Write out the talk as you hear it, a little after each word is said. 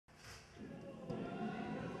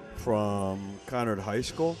from Conard High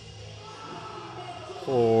School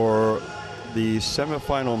for the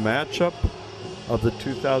semifinal matchup of the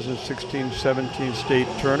 2016-17 state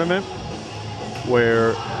tournament,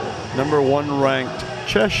 where number 1 ranked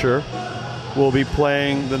Cheshire will be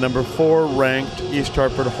playing the number 4 ranked East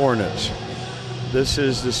Hartford Hornets. This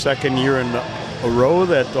is the second year in a row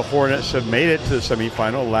that the Hornets have made it to the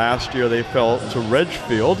semifinal. Last year they fell to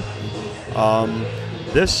Ridgefield.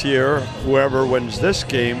 This year, whoever wins this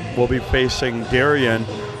game will be facing Darien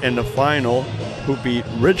in the final, who beat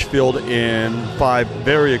Ridgefield in 5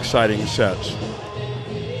 very exciting sets.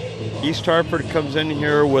 East Hartford comes in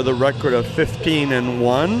here with a record of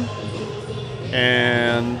 15-1,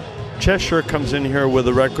 and Cheshire comes in here with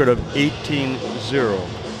a record of 18-0.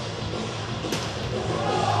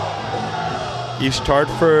 East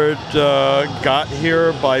Hartford got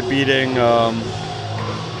here by beating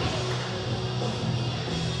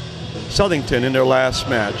Southington in their last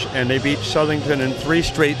match, and they beat Southington in 3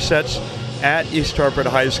 straight sets at East Hartford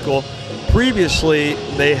High School. Previously,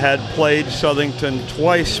 they had played Southington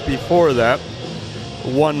twice before that,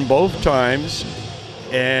 won both times,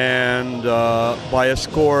 and by a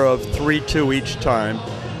score of 3-2 each time.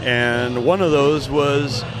 And one of those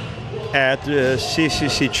was at the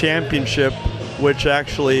CCC Championship, which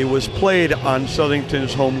actually was played on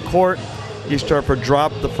Southington's home court. East Hartford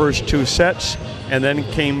dropped the first 2 sets and then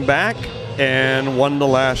came back and won the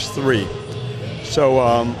last 3.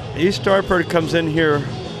 So East Hartford comes in here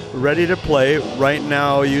ready to play. Right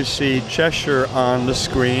now you see Cheshire on the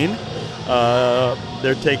screen.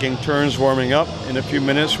 They're taking turns warming up. In a few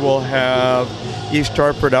minutes we'll have East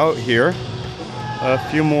Hartford out here. A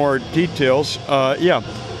few more details.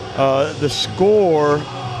 The score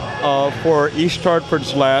for East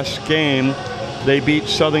Hartford's last game, they beat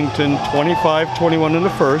Southington 25-21 in the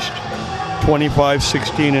first,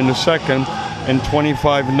 25-16 in the second, and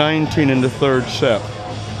 25-19 in the third set.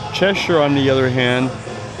 Cheshire, on the other hand,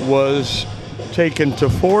 was taken to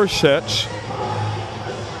 4 sets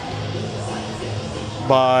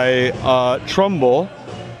by Trumbull.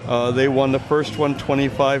 They won the first one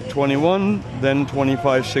 25-21, then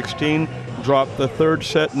 25-16, dropped the third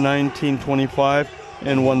set 19-25,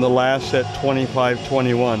 and won the last set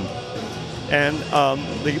 25-21. And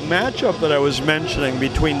the matchup that I was mentioning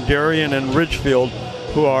between Darien and Ridgefield,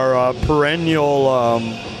 who are perennial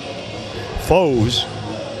foes,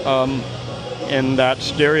 and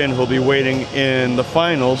that's Darien who'll be waiting in the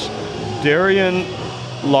finals. Darien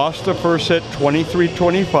lost the first set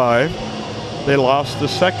 23-25. They lost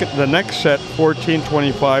the next set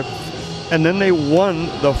 14-25, and then they won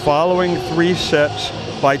the following 3 sets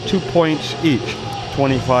by 2 points each,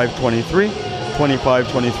 25-23,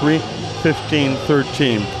 25-23,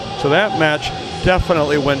 15-13. So that match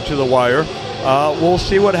definitely went to the wire. We'll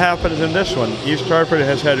see what happens in this one. East Hartford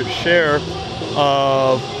has had its share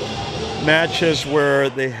of matches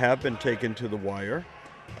where they have been taken to the wire.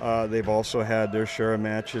 They've also had their share of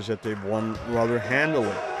matches that they've won rather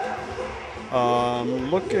handily.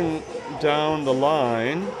 Looking down the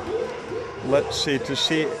line, let's see to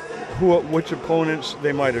see which opponents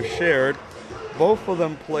they might have shared. Both of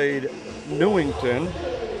them played Newington.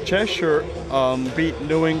 Cheshire beat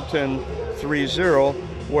Newington 3-0,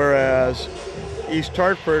 whereas East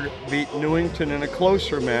Hartford beat Newington in a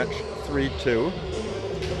closer match 3-2.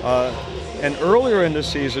 And earlier in the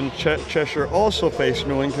season, Cheshire also faced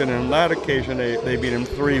Newington, and on that occasion they beat him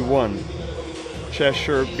 3-1.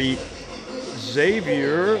 Cheshire beat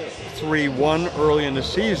Xavier 3-1 early in the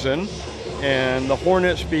season, and the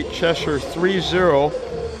Hornets beat Cheshire 3-0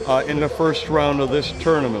 in the first round of this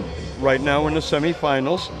tournament. Right now in the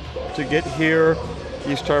semifinals. To get here,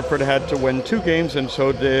 East Hartford had to win 2 games, and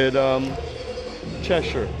so did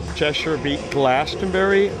Cheshire. Cheshire beat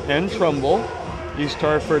Glastonbury and Trumbull. East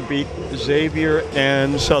Hartford beat Xavier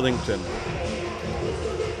and Southington.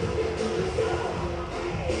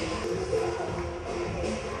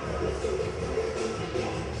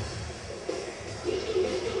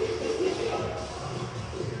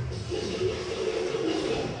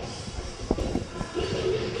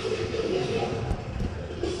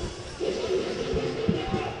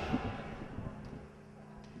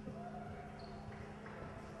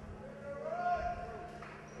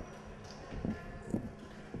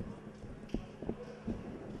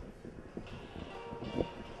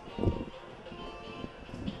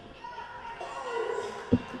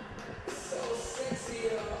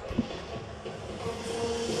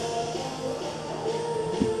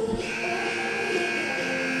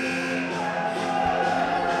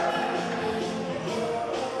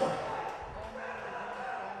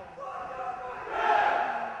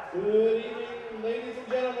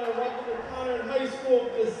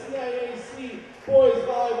 the CIAC Boys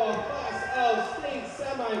Volleyball Class L State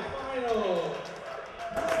Semifinal.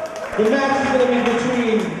 The match is going to be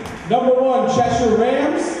between number 1 Cheshire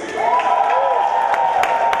Rams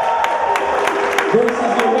versus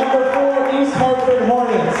the number 4 East Hartford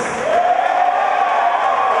Hornets.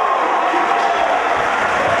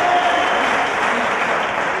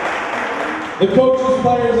 The coaches,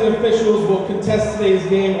 players, and officials will contest today's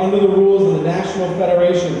game under the rules of the National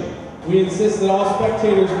Federation. We insist that all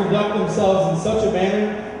spectators conduct themselves in such a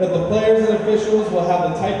manner that the players and officials will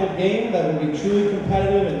have the type of game that will be truly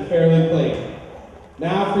competitive and fairly played.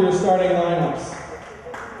 Now for your starting lineups.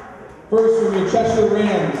 First from your Cheshire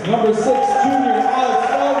Rams, number 6 junior Alex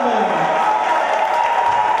Feldman.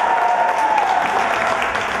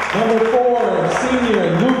 Number 4 senior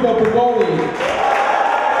Luca Pagoli.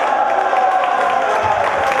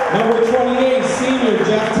 Number 28, senior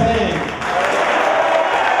Jeff Tang.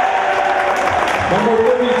 Number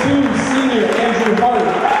 32, senior Andrew Hart.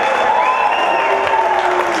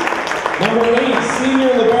 Number 8,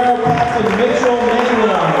 senior libero captain Mitchell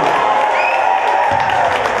Manuel.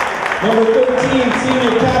 Number 13,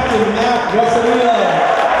 senior captain Matt Rosalila.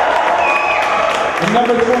 And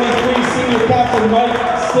number 23, senior captain Mike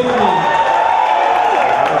Stickney.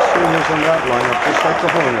 Seniors in that lineup, just like the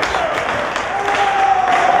Hornets.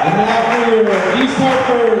 And now for your East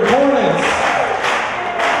Hartford Hornets.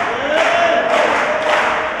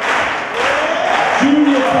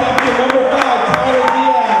 Junior captain number 5, Tyler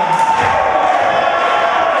Diaz.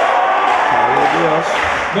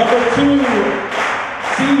 Number 2,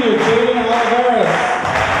 senior Jaden Oliveras.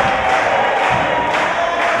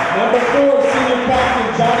 Number 4, senior captain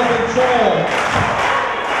Jonathan Trail.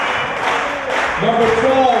 Number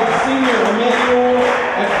 12, senior Emmanuel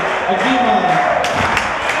Aguiman.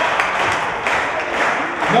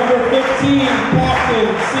 Number 15, captain,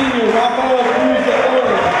 senior Rafael Cruz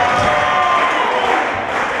III.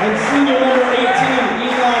 And senior number 18,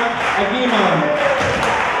 Enoch Aguiman.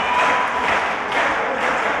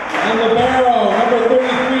 And libero, number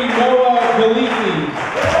 33, Noah Galiki.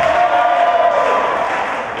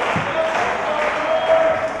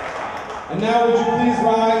 And now would you please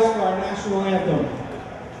rise for our national anthem.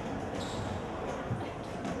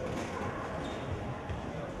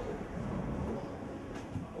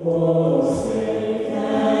 Oh, say,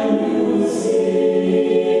 can you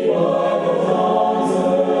see by the dawn's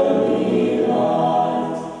early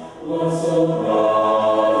light what so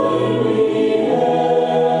proudly we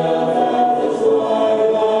hailed at the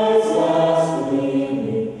twilight's last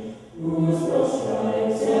gleaming, whose broad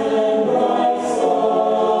stripes and bright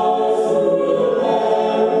stars through the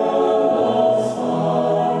perilous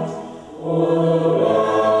fight o'er the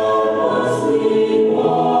ramparts we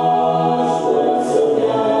watched were so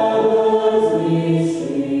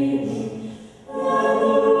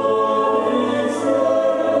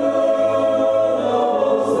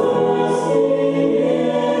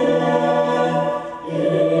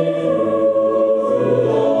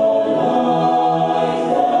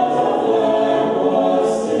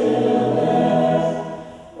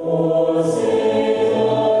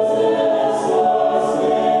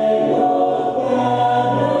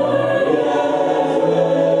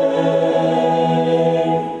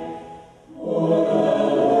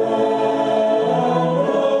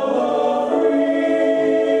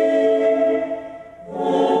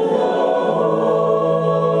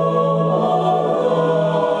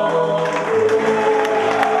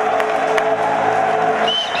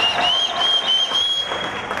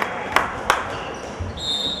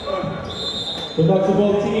Good luck to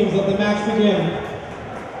both teams. Let the match begin.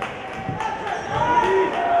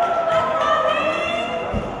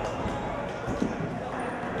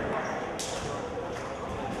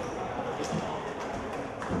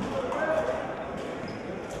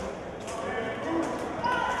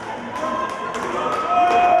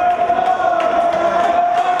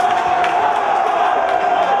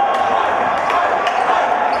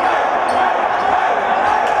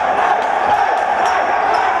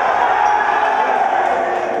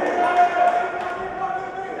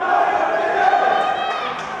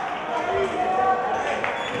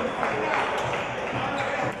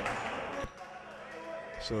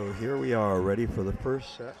 So here we are, ready for the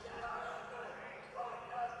first set.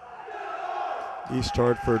 East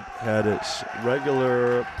Hartford had its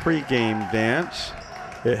regular pre-game dance.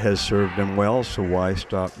 It has served them well, so why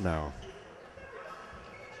stop now?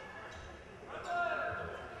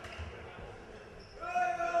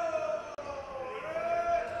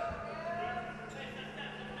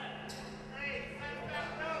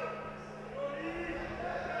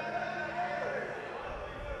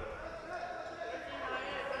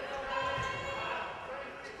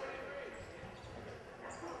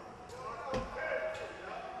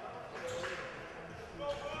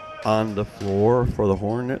 On the floor for the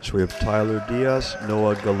Hornets, we have Tyler Diaz,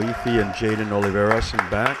 Noah Galifi, and Jaden Oliveras in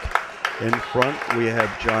back. In front, we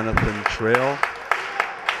have Jonathan Trail.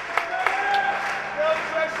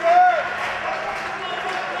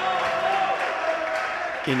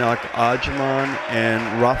 Enoch Ajman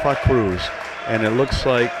and Rafa Cruz. And it looks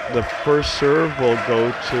like the first serve will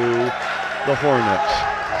go to the Hornets.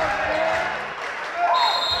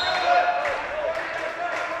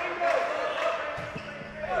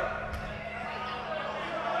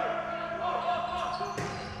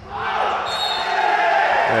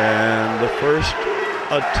 And the first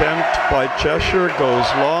attempt by Cheshire goes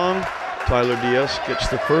long. Tyler Diaz gets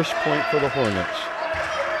the first point for the Hornets.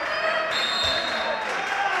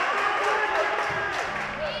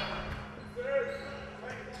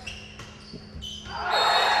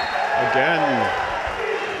 Again,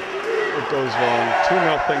 it goes long,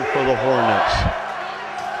 2-0 for the Hornets.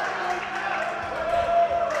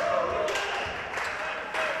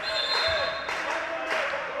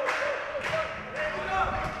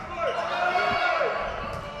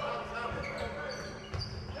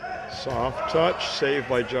 Soft touch, saved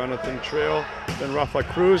by Jonathan Trail. Then Rafa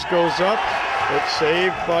Cruz goes up. It's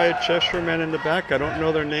saved by a Cheshire man in the back. I don't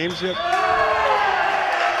know their names yet.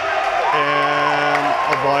 And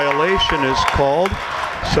a violation is called.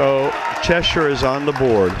 So Cheshire is on the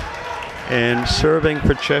board. And serving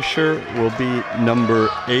for Cheshire will be number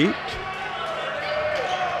 8.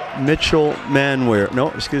 Mitchell Manware. No,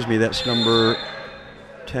 excuse me, that's number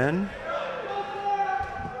 10.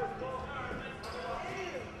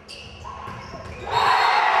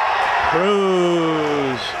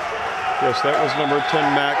 Cruz. Yes, that was number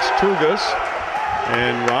 10, Max Tugas.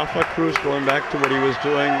 And Rafa Cruz going back to what he was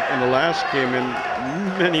doing in the last game in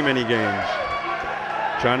many, many games.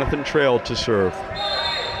 Jonathan Trail to serve.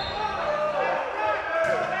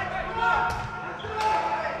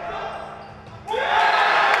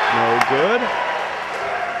 No good.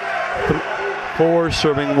 4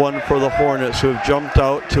 serving 1 for the Hornets, who have jumped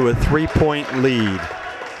out to a 3-point lead.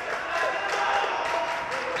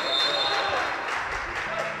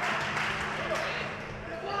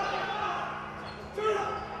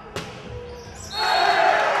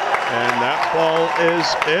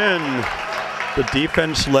 Is in. The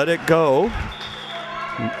defense let it go.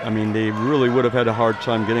 I mean, they really would have had a hard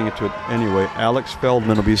time getting it to it anyway. Alex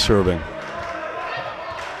Feldman will be serving.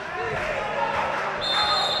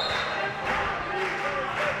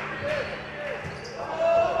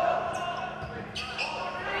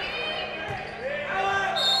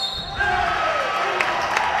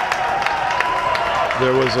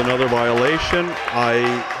 There was another violation. I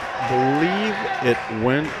believe it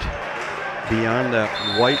went beyond that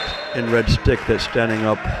white and red stick that's standing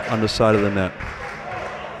up on the side of the net.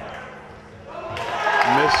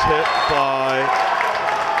 Mishit by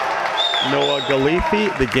Noah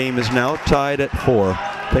Galifi. The game is now tied at 4.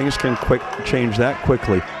 Things can change that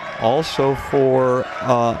quickly. Also for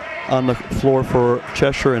on the floor for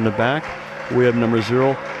Cheshire in the back, we have number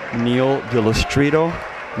 0, Neil Dilastrito.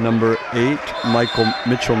 Number 8,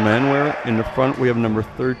 Mitchell Manware. In the front, we have number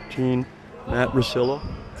 13, Matt Rosillo.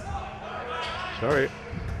 Sorry.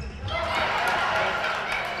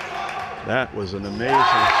 That was an amazing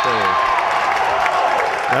save.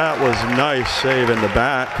 That was a nice save in the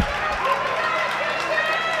back.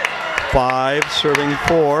 5 serving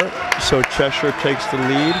 4, so Cheshire takes the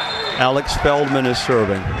lead. Alex Feldman is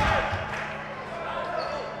serving.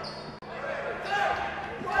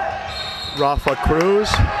 Rafa Cruz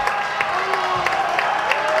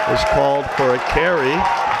is called for a carry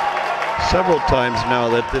several times now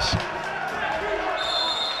that this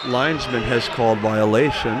linesman has called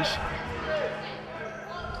violations.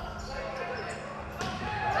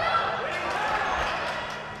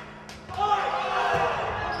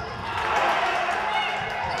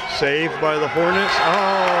 Saved by the Hornets.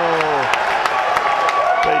 Oh,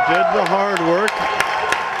 they did the hard work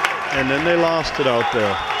and then they lost it out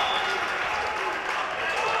there.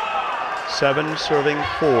 7 serving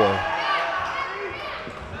 4.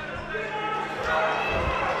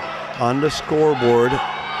 On the scoreboard,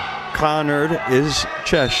 Connard is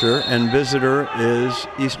Cheshire and visitor is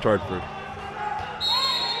East Hartford.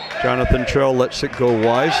 Jonathan Trail lets it go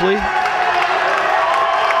wisely.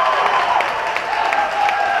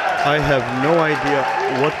 I have no idea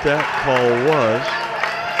what that call was.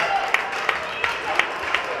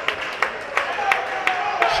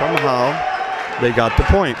 Somehow they got the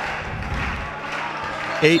point.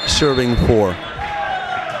 8 serving 4.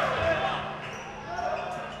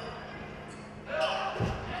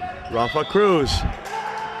 Rafa Cruz.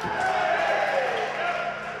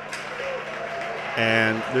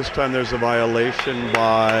 And this time there's a violation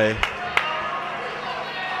by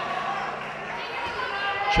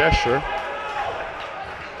Cheshire.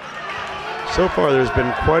 So far there's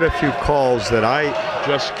been quite a few calls that I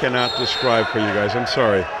just cannot describe for you guys. I'm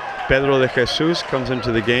sorry. Pedro de Jesus comes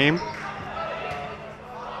into the game.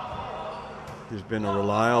 He's been a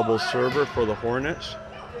reliable server for the Hornets.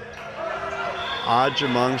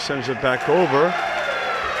 Ajamang sends it back over.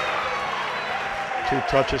 2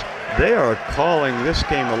 touches. They are calling this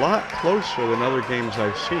game a lot closer than other games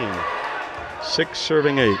I've seen. 6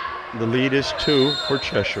 serving 8. The lead is 2 for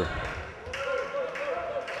Cheshire.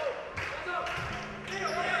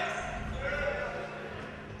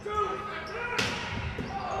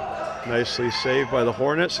 Nicely saved by the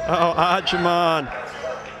Hornets. Oh, Ajamang.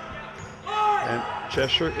 And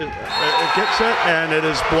Cheshire it gets it, and it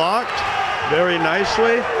is blocked very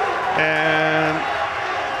nicely. And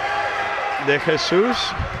de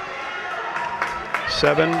Jesus,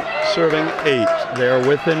 7 serving 8. They are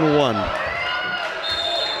within 1.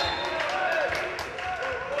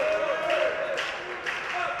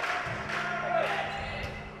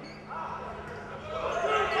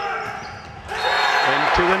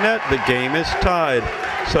 Into the net, the game is tied.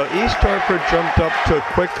 So East Hartford jumped up to a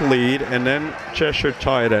quick lead, and then Cheshire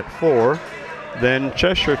tied at 4. Then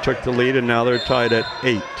Cheshire took the lead, and now they're tied at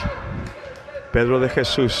 8. Pedro de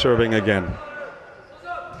Jesus serving again.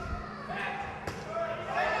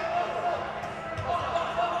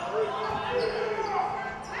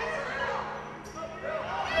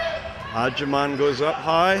 Ajamang goes up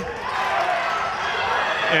high,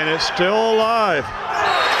 and it's still alive.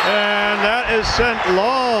 And that is sent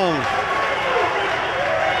long.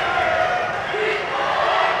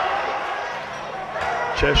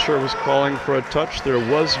 Cheshire was calling for a touch. There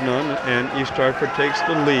was none, and East Hartford takes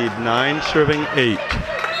the lead, 9 serving 8.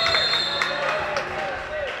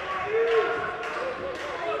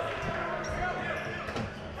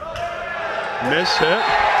 Miss hit,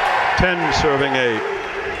 10 serving 8.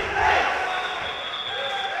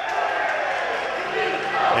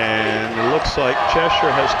 And it looks like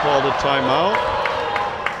Cheshire has called a timeout.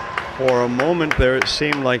 For a moment there, it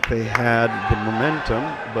seemed like they had the momentum,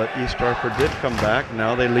 but East Hartford did come back.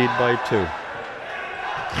 Now they lead by 2.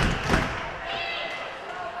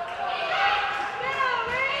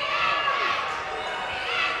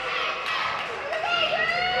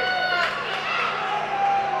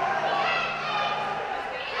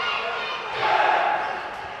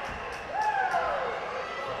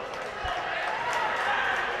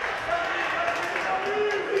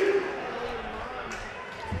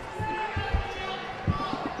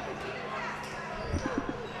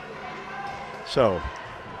 So,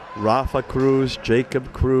 Rafa Cruz,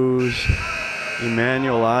 Jacob Cruz,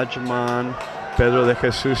 Emmanuel Ajamang, Pedro de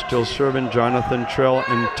Jesus still serving, Jonathan Trell,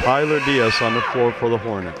 and Tyler Diaz on the floor for the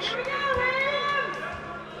Hornets.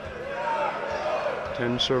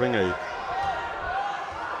 10 serving 8.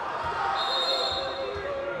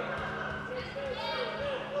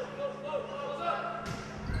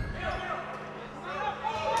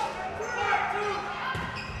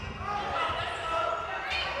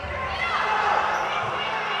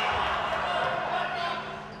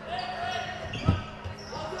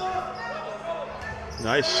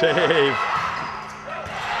 Nice save.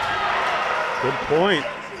 Good point.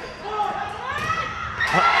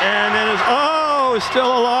 And it is, oh,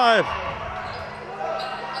 still alive.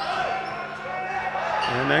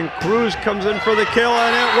 And then Cruz comes in for the kill,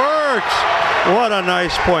 and it works. What a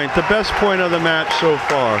nice point. The best point of the match so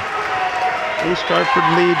far. East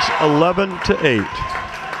Hartford leads 11-8.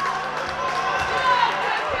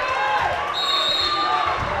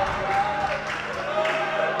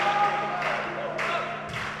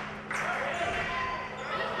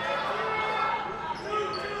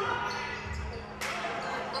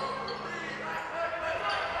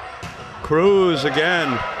 Cruz again.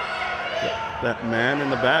 That man in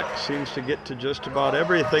the back seems to get to just about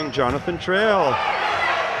everything. Jonathan Trail.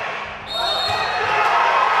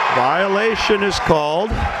 Violation is called.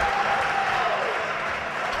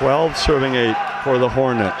 12 serving 8 for the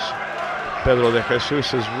Hornets. Pedro de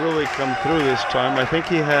Jesus has really come through this time. I think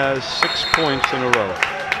he has 6 points in a row.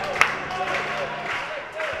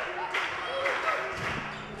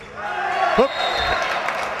 Oop.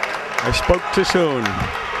 I spoke too soon.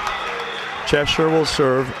 Cheshire will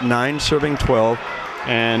serve, 9 serving 12,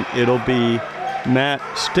 and it'll be Matt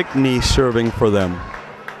Stickney serving for them.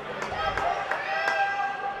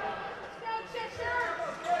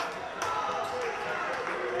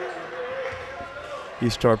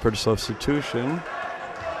 East Hartford substitution.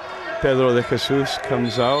 Pedro de Jesus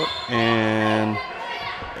comes out, and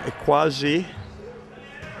Quasi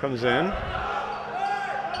comes in.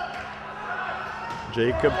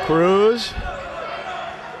 Jacob Cruz.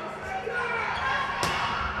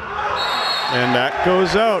 And that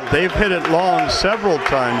goes out. They've hit it long several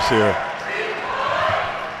times here.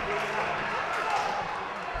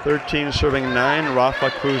 13 serving 9.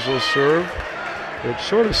 Rafa Cruz will serve. It's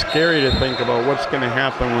sort of scary to think about what's going to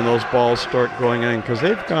happen when those balls start going in, because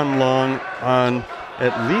they've gone long on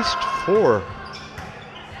at least 4.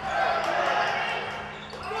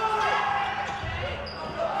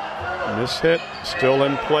 This hit still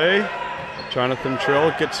in play. Jonathan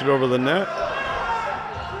Trill gets it over the net.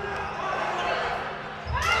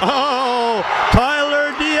 Oh,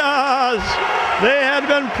 Tyler Diaz! They had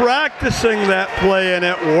been practicing that play and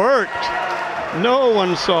it worked. No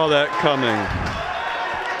one saw that coming.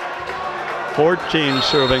 14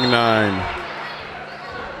 serving 9.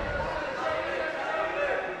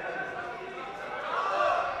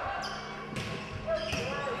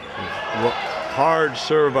 Hard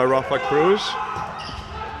serve by Rafa Cruz.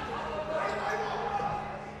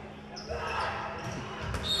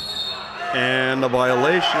 And the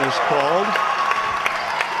violation is called.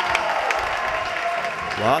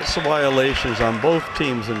 Lots of violations on both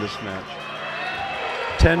teams in this match.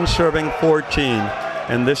 10 serving 14.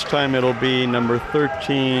 And this time it'll be number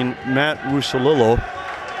 13, Matt Rusolillo,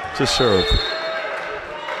 to serve.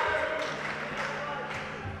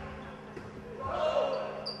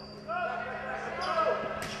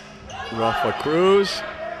 Rafa Cruz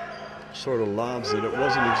sort of lobs it. It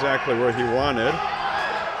wasn't exactly where he wanted.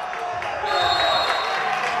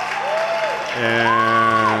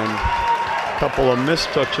 And a couple of missed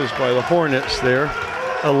touches by the Hornets there.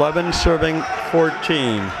 11 serving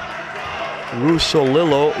 14.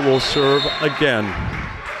 Rusolillo will serve again.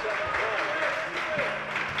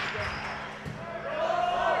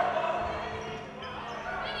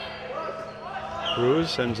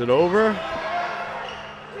 Cruz sends it over.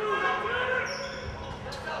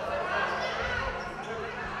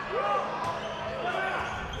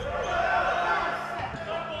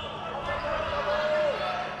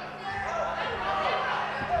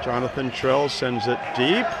 Jonathan Trill sends it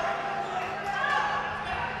deep.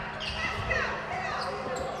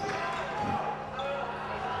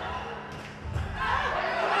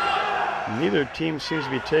 Neither team seems to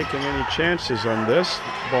be taking any chances on this.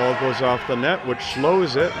 Ball goes off the net, which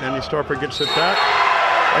slows it, and Eastarper gets it back.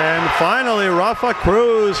 And finally, Rafa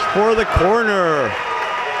Cruz for the corner.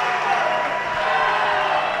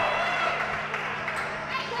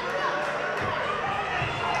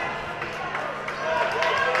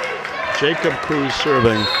 Jacob Cruz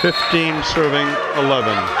serving, 15 serving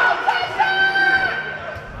 11.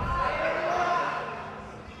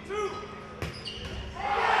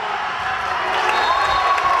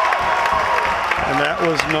 And that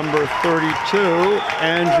was number 32,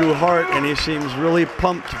 Andrew Hart, and he seems really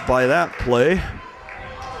pumped by that play.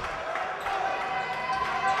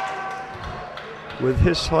 With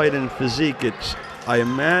his height and physique, I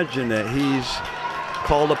imagine that he's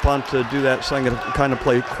called upon to do that kind of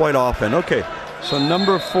play quite often. Okay, so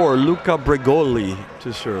number 4, Luca Brigoli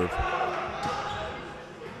to serve.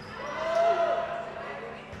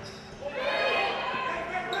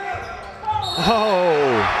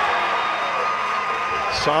 Oh,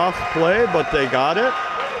 soft play, but they got it.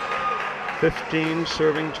 15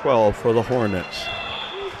 serving 12 for the Hornets.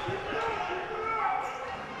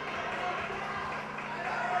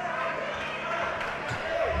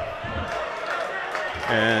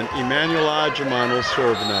 And Emmanuel Ajaman will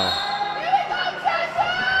serve now.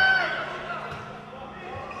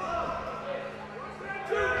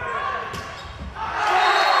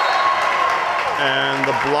 And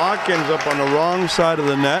the block ends up on the wrong side of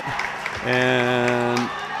the net. And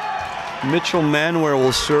Mitchell Manware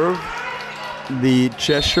will serve. The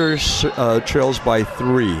Cheshire trails by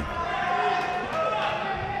 3.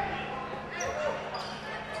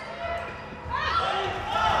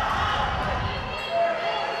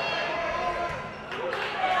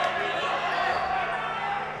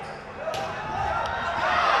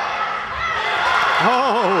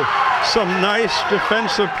 Some nice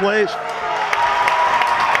defensive plays.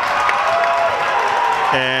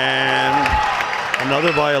 And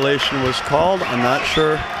another violation was called. I'm not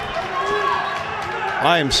sure.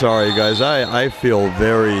 I am sorry, guys. I feel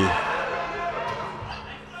very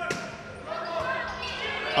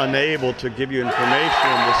unable to give you information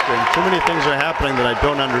on this thing. Too many things are happening that I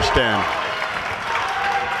don't understand.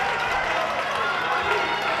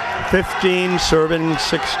 15 serving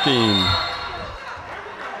 16.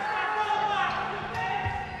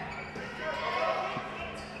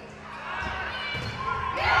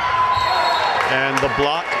 The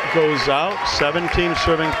block goes out, 17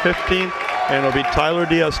 serving 15, and it'll be Tyler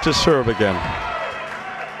Diaz to serve again.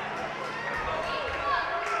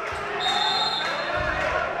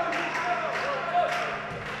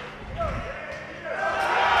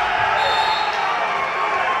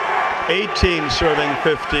 18 serving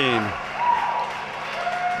 15.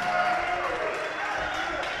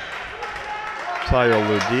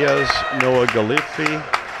 Tayo Diaz, Noah Galifi,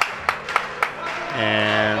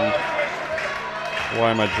 and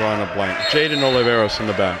why am I drawing a blank? Jaden Oliveros in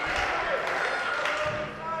the back.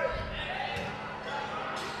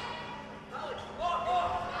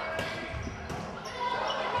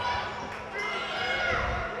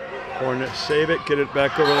 Hornets save it, get it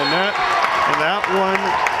back over the net, and that one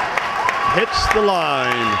hits the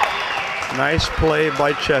line. Nice play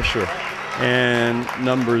by Cheshire. And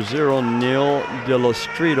number 0, Neil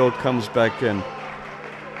Delostrito, comes back in.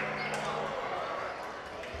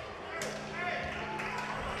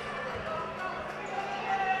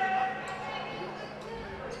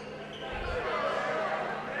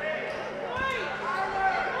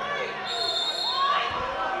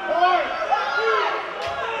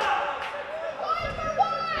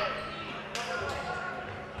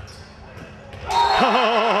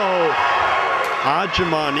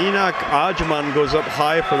 Enoch Ajaman goes up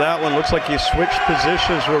high for that one. Looks like he switched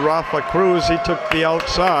positions with Rafa Cruz. He took the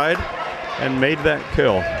outside and made that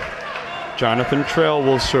kill. Jonathan Trail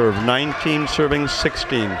will serve, 19 serving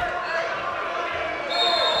 16.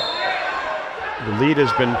 The lead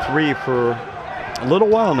has been 3 for a little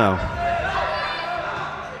while now.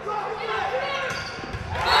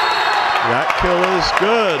 That kill is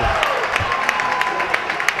good.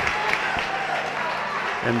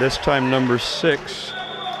 And this time number 6,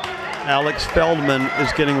 Alex Feldman,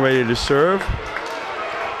 is getting ready to serve.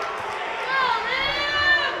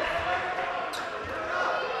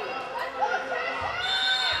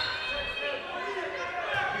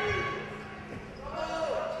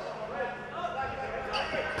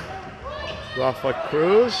 Rafa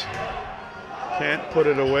Cruz can't put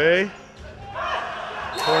it away.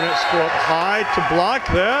 Hornets go up high to block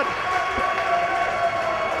that.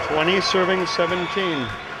 20 serving 17.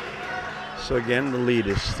 So again, the lead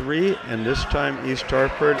is 3, and this time East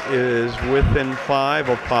Hartford is within 5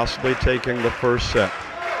 of possibly taking the first set.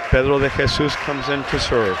 Pedro de Jesus comes in to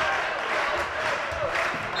serve.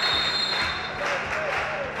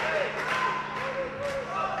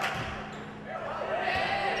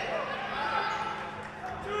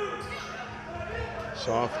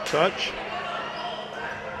 Soft touch.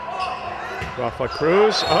 Rafa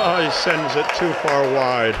Cruz, he sends it too far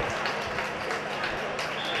wide.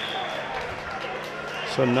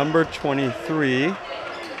 So number 23,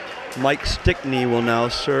 Mike Stickney, will now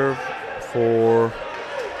serve for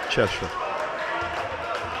Cheshire.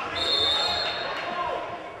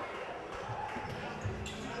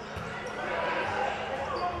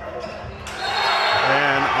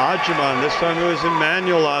 And Ajaman, this time it was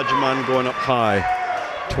Emmanuel Ajaman going up high.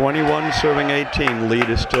 21 serving 18, lead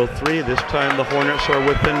is still 3. This time the Hornets are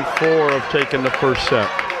within 4 of taking the first set.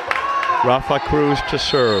 Rafa Cruz to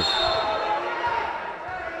serve.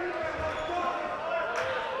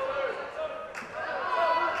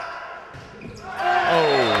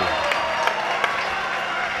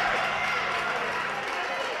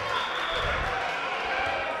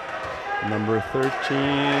 Number 13,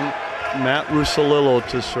 Matt Russolillo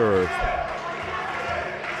to serve.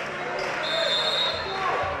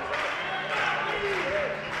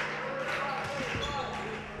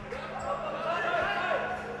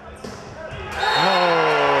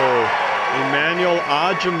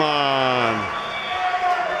 Ajaman.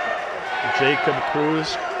 Jacob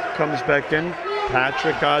Cruz comes back in.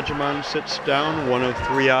 Patrick Ajaman sits down, one of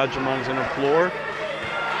 3 Ajamans on the floor.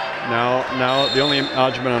 Now the only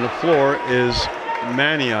Ajaman on the floor is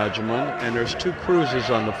Manny Ajaman, and there's 2 Cruzes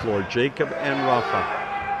on the floor, Jacob and Rafa.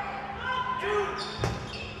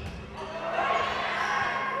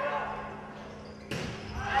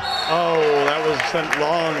 Oh, that was sent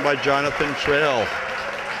long by Jonathan Trail.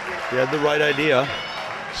 He had the right idea.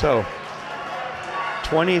 So,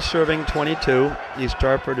 20 serving 22. East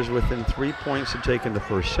Hartford is within 3 points of taking the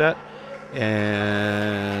first set.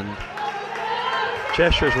 And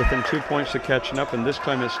Cheshire's within 2 points of catching up. And this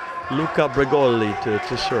time it's Luca Brigoli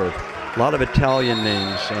to serve. A lot of Italian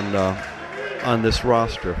names on this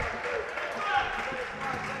roster.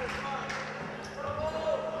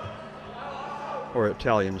 Or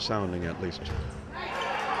Italian sounding, at least.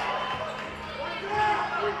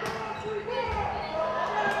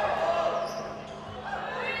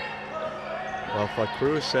 Rafa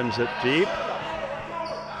Cruz sends it deep.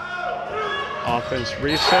 Offense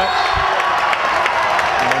resets.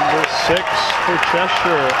 Number 6 for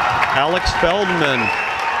Cheshire, Alex Feldman.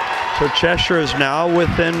 So Cheshire is now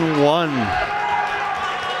within 1.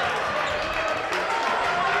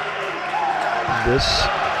 This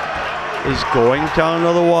is going down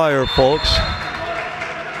to the wire, folks.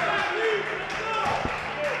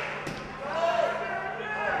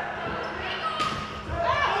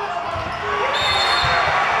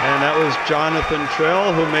 Jonathan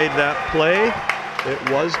Trail who made that play. It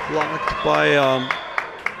was blocked by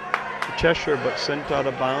Cheshire, but sent out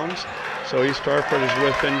of bounds. So East Hartford is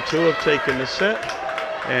within 2 of taking the set,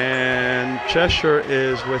 and Cheshire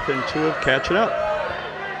is within 2 of catching up.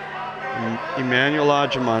 Emmanuel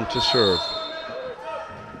Ajamon to serve.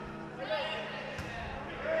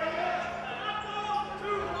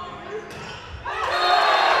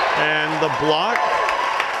 And the block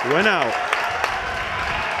went out.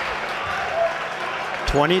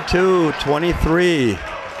 22-23.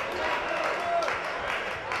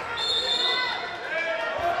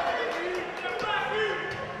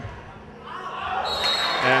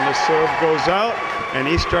 And the serve goes out, and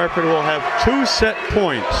East Hartford will have 2 set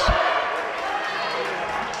points.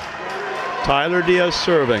 Tyler Diaz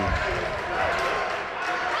serving.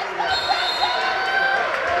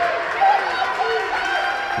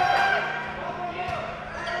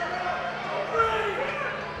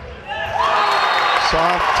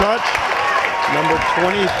 Soft touch, number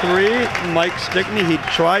 23, Mike Stickney. He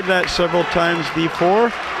tried that several times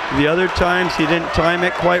before. The other times he didn't time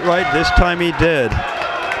it quite right. This time he did.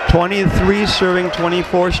 23 serving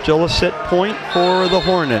 24, still a set point for the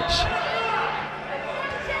Hornets.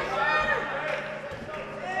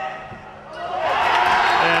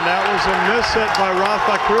 And that was a miss set by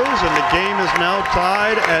Rafa Cruz, and the game is now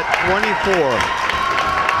tied at 24.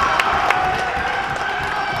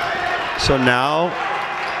 So now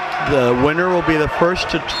the winner will be the first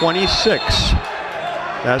to 26.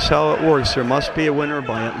 That's how it works. There must be a winner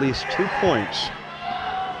by at least 2 points.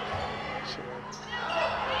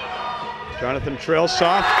 Jonathan Trail,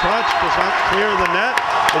 soft touch, does not clear the net.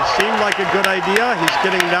 It seemed like a good idea. He's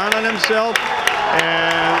getting down on himself,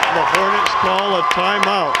 and the Hornets call a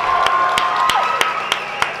timeout.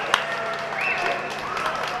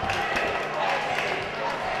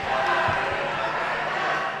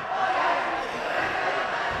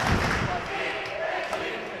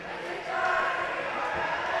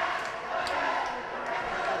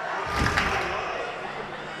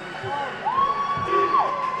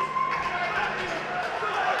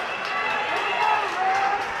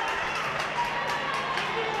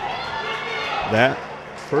 That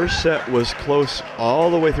first set was close all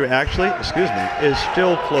the way through. Actually, excuse me, is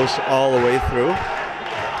still close all the way through.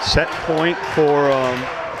 Set point for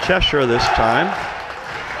Cheshire this time.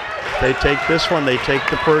 They take this one, they take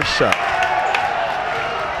the first set.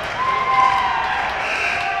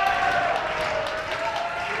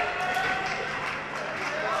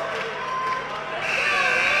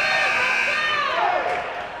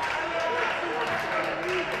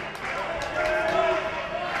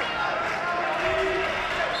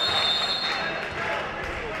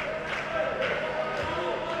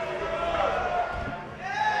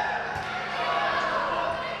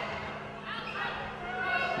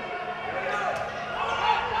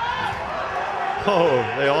 Oh,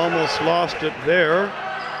 they almost lost it there.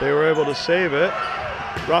 They were able to save it.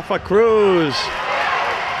 Rafa Cruz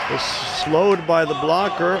was slowed by the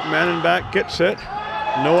blocker. Manenbach gets it.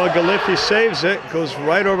 Noah Galiffi saves it. Goes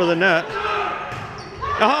right over the net.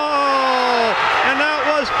 Oh, and that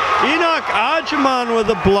was Enoch Ajamon with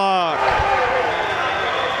the block.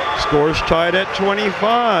 Scores tied at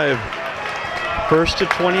 25. First to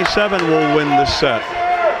 27 will win the set.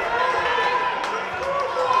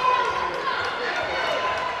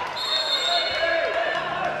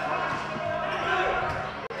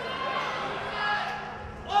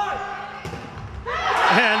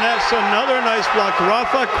 Another nice block.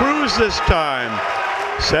 Rafa Cruz this time.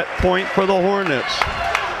 Set point for the Hornets.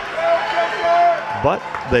 But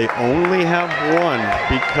they only have 1,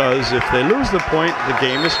 because if they lose the point, the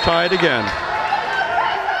game is tied again.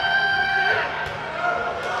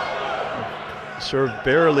 Serve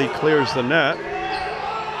barely clears the net.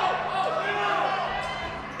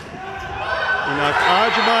 Enoch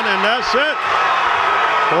Ajamon, and that's it.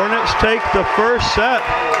 Hornets take the first set.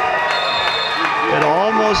 It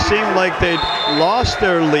almost seemed like they'd lost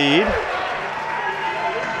their lead,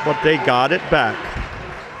 but they got it back.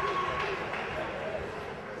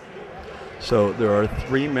 So there are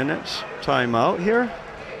 3 minutes timeout here,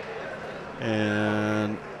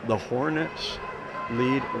 and the Hornets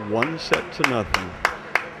lead 1-0.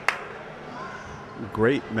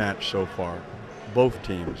 Great match so far, both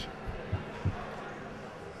teams.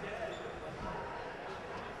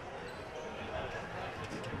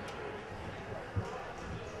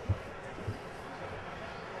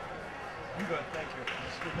 Good, thank you.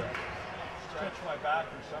 Just need to stretch my back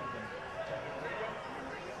or something.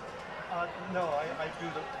 No, I do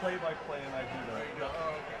the play-by-play and I do the... There you go.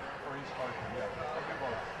 Oh, okay. For East Hartford, yeah. I do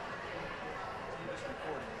both. You're just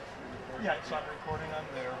recording. Yeah, so I'm recording on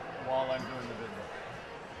there while I'm doing the video.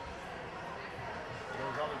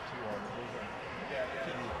 Those other two are. Those are. Yeah,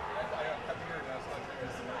 TV. I figured that's not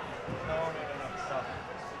No. Stop.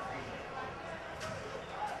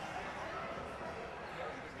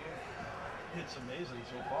 It's amazing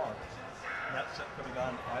so far. That set could have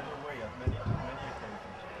gone either way at many occasions.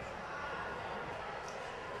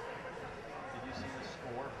 Did you see the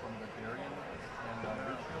score from the Darien and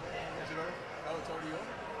Hartford game? Is it over? Oh, it's already over?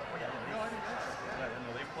 Oh, yeah. No, I didn't know that. Yeah,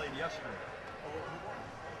 no, they played yesterday. Oh, who won?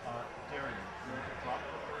 Darien. They dropped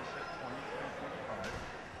the first set 23-25.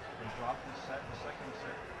 They dropped the second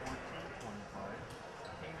set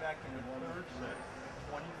 14-25. Came back in the third set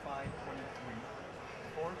 25-23.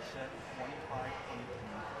 Fourth set 25-23.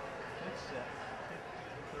 Fifth set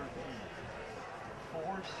 50-13.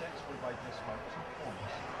 4 sets were by just about 2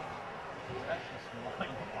 points. That's just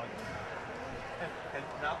mind-boggling. And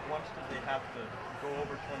not once did they have to go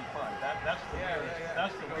over 25. That's the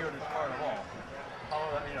weirdest part of all. How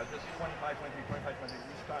just 25, 23, 25, 23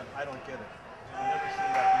 each time. I don't get it. I've never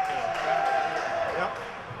seen that before. Yep.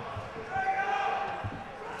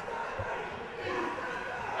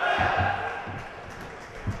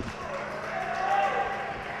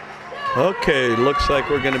 Okay, looks like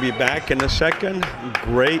we're going to be back in a second.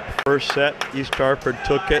 Great first set. East Hartford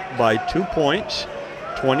took it by 2 points,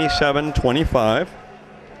 27-25.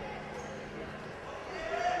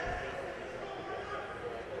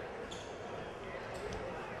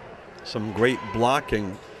 Some great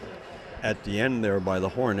blocking at the end there by the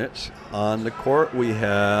Hornets. On the court, we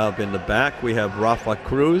have in the back, we have Rafa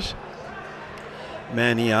Cruz,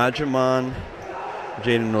 Manny Ajaman,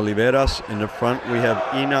 Jaden Oliveras. In the front, we have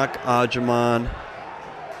Enoch Ajaman,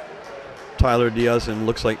 Tyler Diaz, and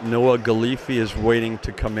looks like Noah Galifi is waiting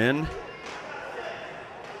to come in.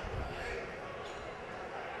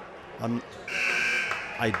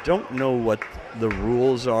 I don't know what the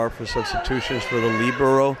rules are for substitutions for the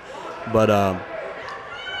libero, but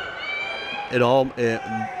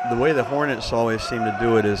the way the Hornets always seem to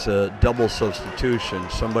do it is a double substitution.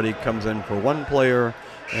 Somebody comes in for one player,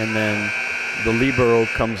 and then the libero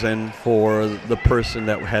comes in for the person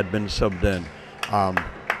that had been subbed in.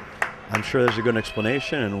 I'm sure there's a good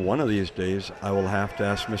explanation, and one of these days I will have to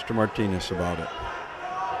ask Mr. Martinez about it.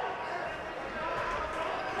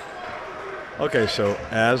 Okay, so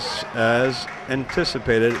as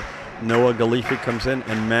anticipated, Noah Galifi comes in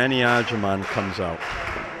and Manny Ajaman comes out.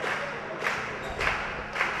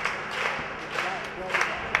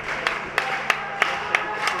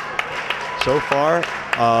 So far,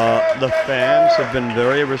 the fans have been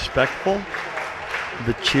very respectful.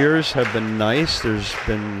 The cheers have been nice.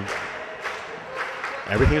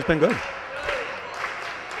 Everything has been good.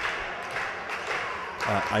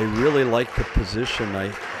 I really like the position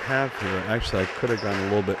I have here. Actually, I could have gone a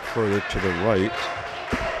little bit further to the right.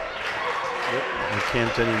 I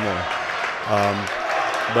can't anymore.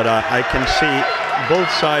 But I can see both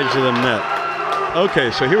sides of the net. Okay,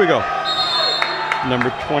 so here we go.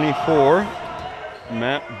 Number 24,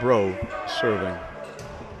 Matt Bro serving.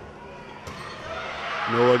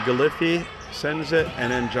 Noah Galifi sends it,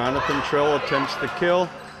 and then Jonathan Trill attempts the kill.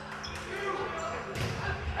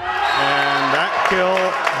 And that kill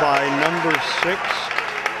by number 6,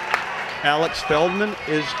 Alex Feldman,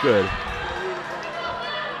 is good.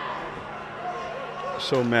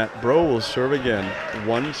 So Matt Bro will serve again.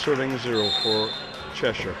 1-0 for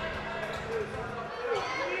Cheshire.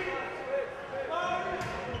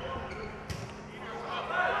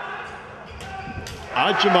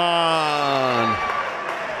 Ajaman.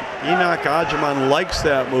 Enoch Ajaman likes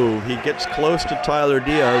that move. He gets close to Tyler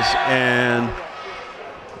Diaz and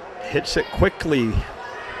hits it quickly.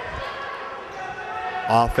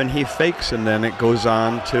 Often he fakes, and then it goes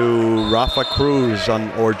on to Rafa Cruz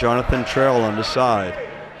or Jonathan Trail on the side.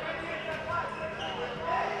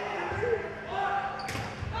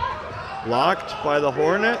 Blocked by the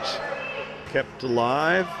Hornets, kept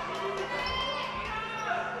alive.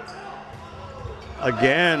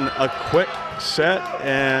 Again, a quick set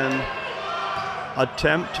and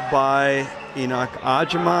attempt by Enoch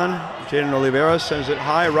Ajaman. Jaden Oliveira sends it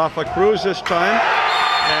high. Rafa Cruz this time,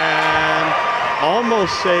 and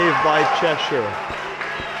almost saved by Cheshire.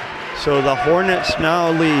 So the Hornets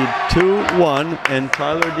now lead 2-1, and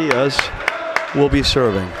Tyler Diaz will be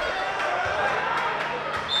serving.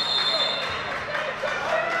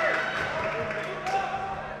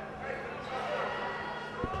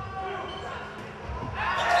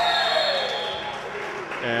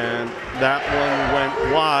 And that one went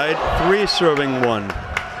wide. 3 serving 1.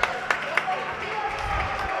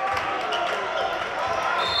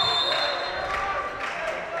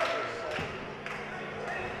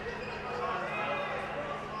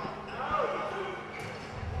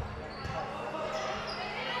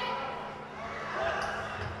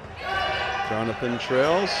 Jonathan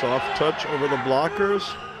Trail, soft touch over the blockers.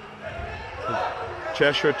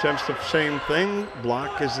 Cheshire attempts the same thing.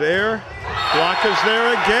 Block is there. Block is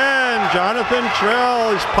there again. Jonathan Trail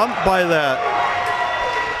is pumped by that.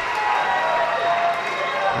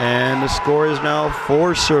 And the score is now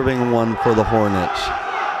 4-1 for the Hornets.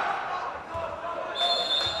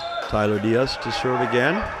 Tyler Diaz to serve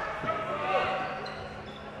again.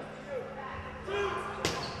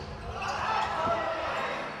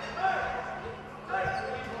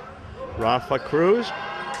 Rafa Cruz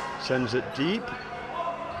sends it deep.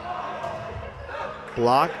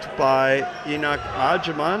 Blocked by Enoch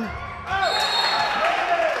Ajaman.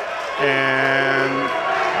 And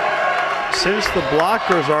since the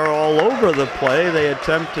blockers are all over the play, they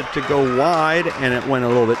attempted to go wide, and it went a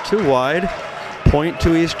little bit too wide. Point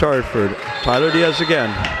to East Hartford. Tyler Diaz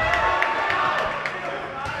again.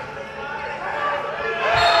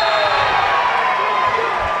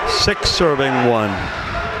 Six serving one.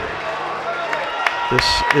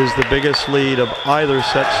 This is the biggest lead of either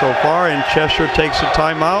set so far, and Cheshire takes a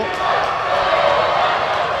timeout.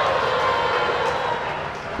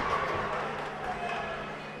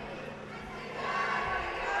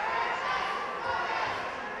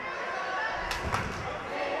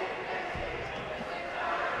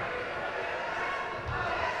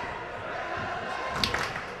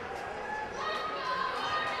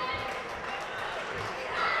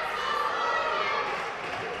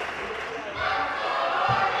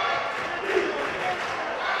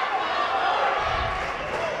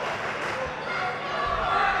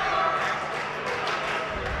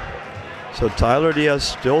 So Tyler Diaz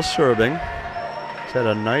still serving. He's had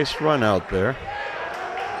a nice run out there.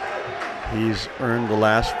 He's earned the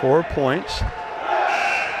last 4 points.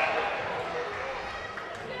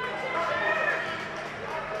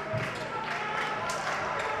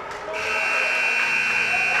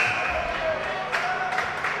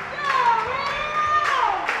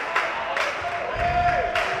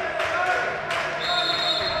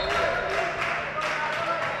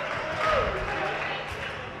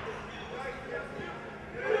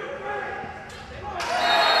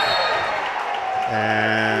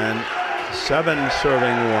 And 7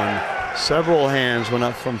 serving one. Several hands went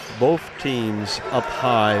up from both teams up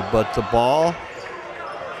high, but the ball,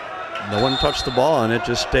 no one touched the ball and it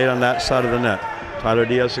just stayed on that side of the net. Tyler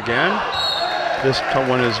Diaz again. This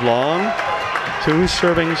one is long. 2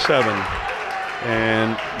 serving 7.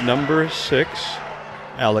 And number 6,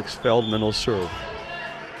 Alex Feldman will serve.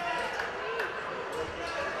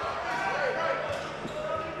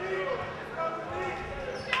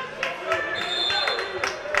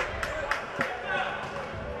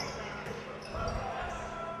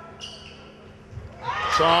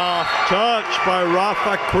 Soft touch by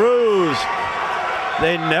Rafa Cruz.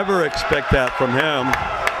 They never expect that from him.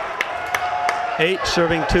 8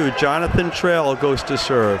 serving 2. Jonathan Trail goes to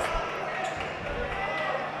serve.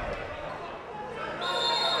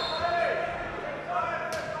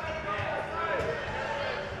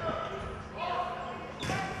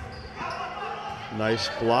 Nice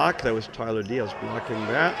block. That was Tyler Diaz blocking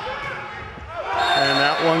that. And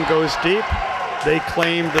that one goes deep. They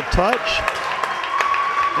claim the touch.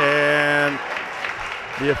 And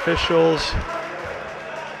the officials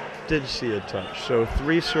did see a touch. So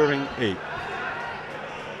 3 serving 8.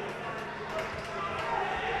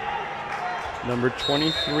 Number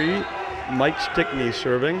 23, Mike Stickney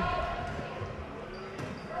serving.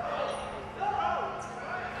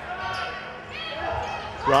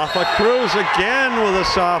 Rafa Cruz again with a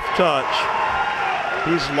soft touch.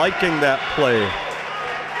 He's liking that play.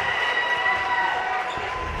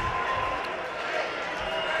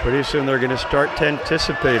 Pretty soon they're going to start to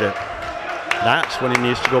anticipate it. That's when he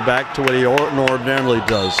needs to go back to what he ordinarily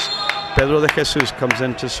does. Pedro de Jesus comes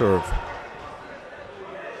in to serve.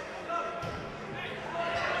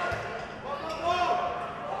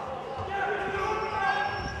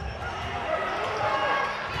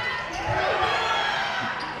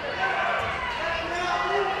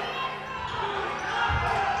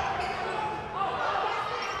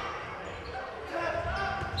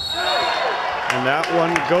 And that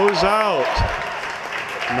one goes out.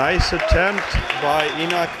 Nice attempt by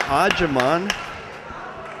Enoch Ajaman,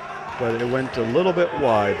 but it went a little bit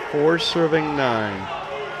wide. 4 serving 9.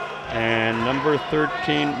 And number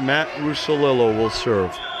 13, Matt Russolillo will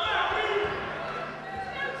serve.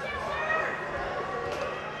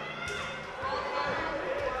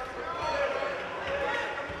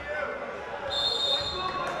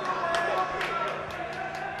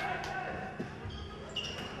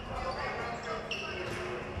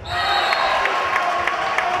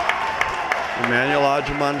 Emmanuel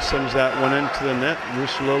Ajiman sends that one into the net.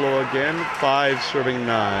 Rusalolo again, 5 serving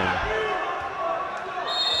 9.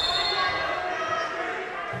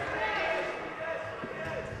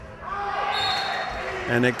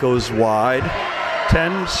 And it goes wide.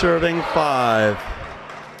 10 serving 5.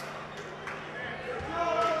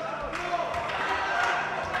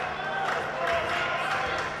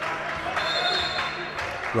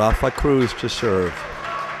 Rafa Cruz to serve.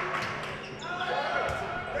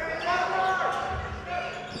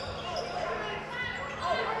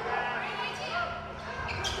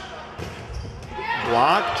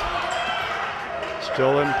 Blocked.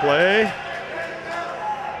 Still in play.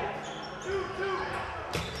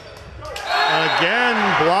 Again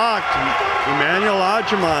blocked. Emmanuel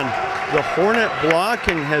Ajiman. The Hornet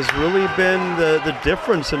blocking has really been the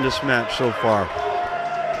difference in this match so far.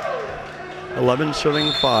 11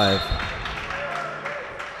 serving 5.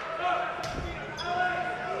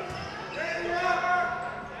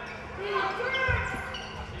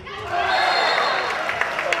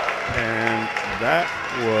 And that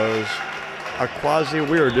was a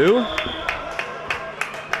quasi-weirdo.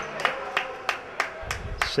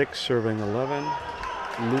 6 serving 11.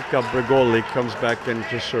 Luca Brigoli comes back in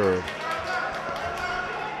to serve.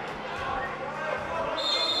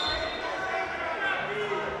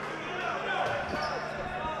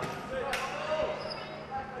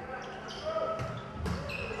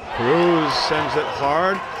 Cruz sends it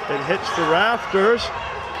hard. It hits the rafters.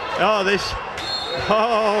 Oh,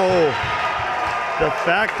 the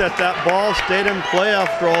fact that that ball stayed in play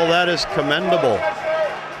after all that is commendable.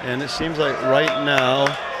 And it seems like right now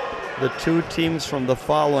the 2 teams from the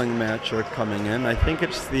following match are coming in. I think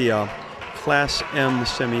it's the Class M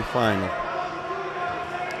semifinal.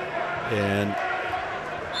 And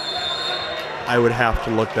I would have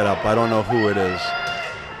to look that up. I don't know who it is.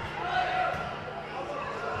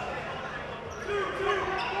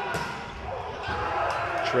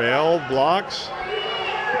 Trail blocks.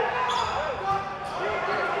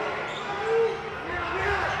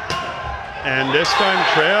 And this time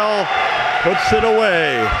Trail puts it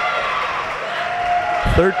away.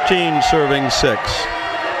 13 serving 6.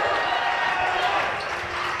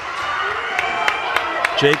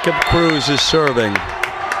 Jacob Cruz is serving.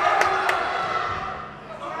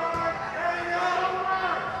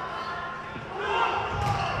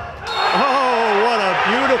 Oh, what a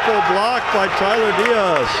beautiful block by Tyler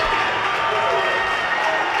Diaz.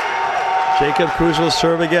 Jacob Cruz will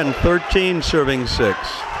serve again. 13 serving 6.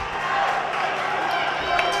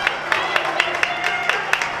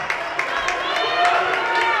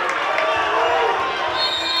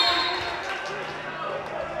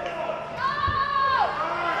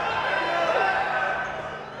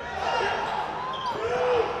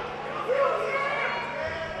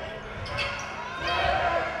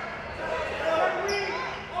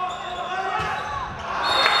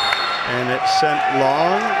 Sent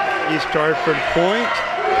long, East Hartford point,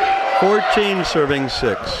 14 serving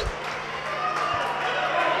 6.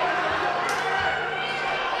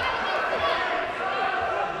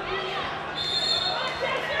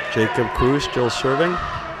 Jacob Cruz still serving.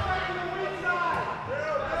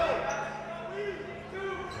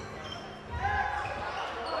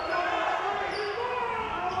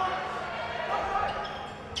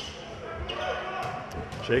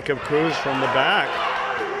 Jacob Cruz from the back.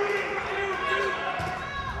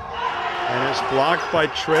 And it's blocked by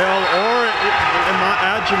Trail or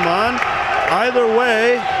Ajiman. Either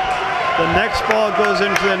way, the next ball goes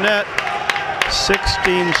into the net.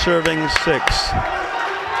 16 serving 6.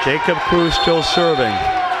 Jacob Cruz still serving.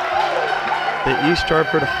 The East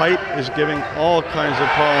Hartford height is giving all kinds of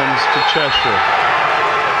problems to Cheshire.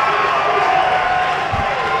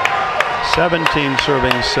 17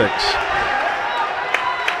 serving 6.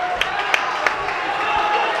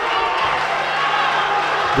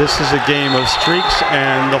 This is a game of streaks,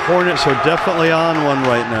 and the Hornets are definitely on one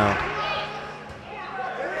right now.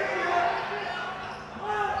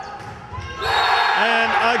 And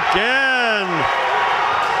again,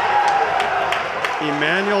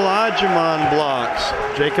 Emmanuel Ajiman blocks.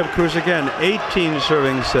 Jacob Cruz again, 18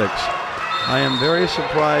 serving 6. I am very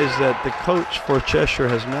surprised that the coach for Cheshire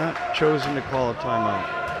has not chosen to call a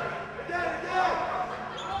timeout.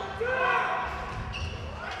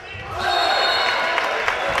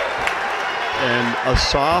 And a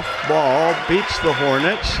soft ball beats the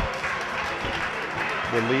Hornets.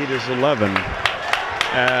 The lead is 11.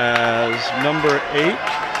 As number 8,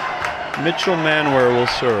 Mitchell Manware will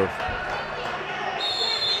serve.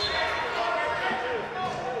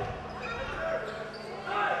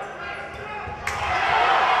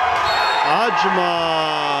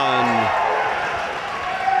 Ajiman.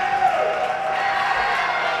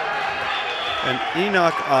 And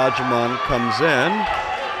Enoch Ajman comes in.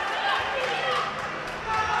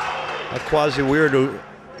 Akwazi Weirdo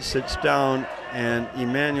sits down, and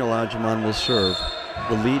Emmanuel Ajman will serve.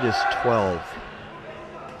 The lead is 12.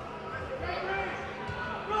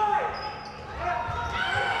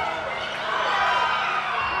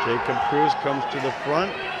 Jacob Cruz comes to the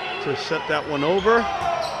front to set that one over.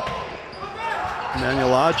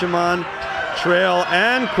 Emmanuel Ajman, Trail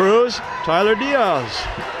and Cruz, Tyler Diaz.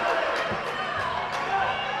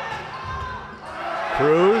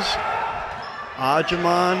 Cruz,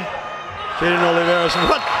 Ajman, Jaden Oliveros.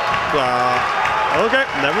 What? Okay,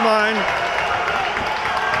 never mind.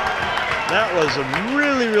 That was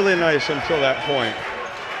really, really nice until that point.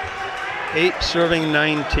 8 serving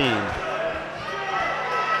 19.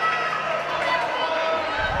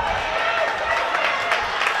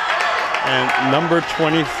 And number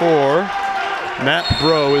 24, Matt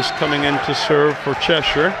Bro, is coming in to serve for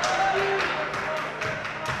Cheshire.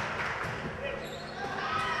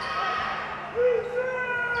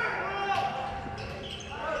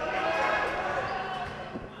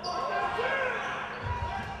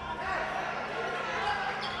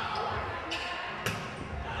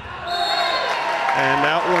 And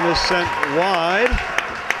that one is sent wide.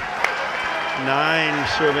 9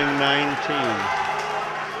 serving 19.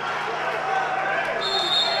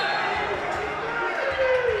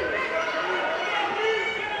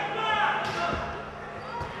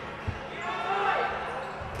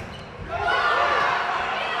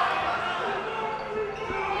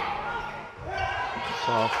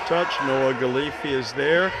 Soft touch, Noah Galifi is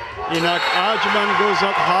there. Enoch Ajman goes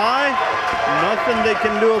up high. Nothing they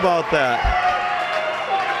can do about that.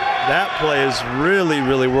 That play is really,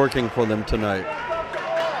 really working for them tonight.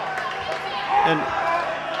 And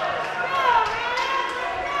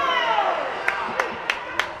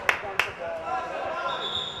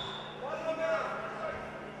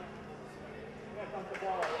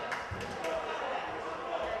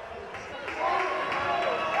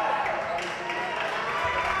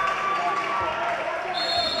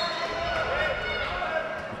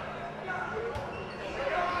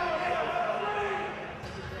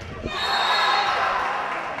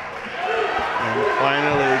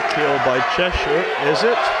by Cheshire, is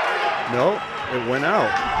it? No, it went out.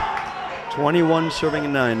 21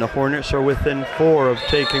 serving 9. The Hornets are within 4 of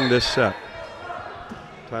taking this set.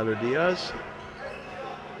 Tyler Diaz.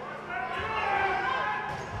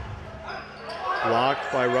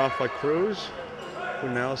 Blocked by Rafa Cruz, who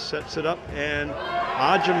now sets it up, and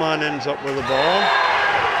Ajman ends up with the ball.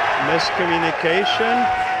 Miscommunication.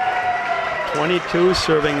 22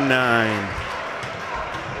 serving 9.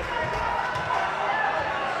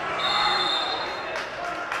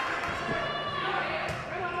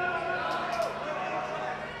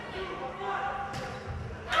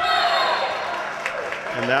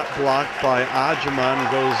 That block by Ajman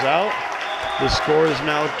goes out. The score is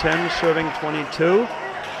now 10 serving 22.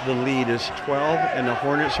 The lead is 12, and the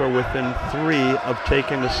Hornets are within 3 of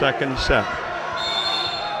taking the second set.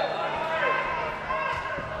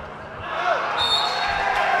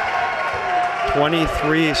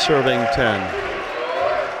 (23) serving 10.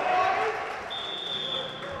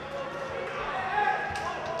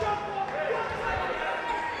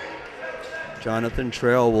 Jonathan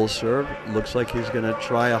Trail will serve. Looks like he's going to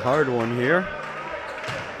try a hard one here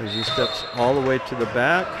as he steps all the way to the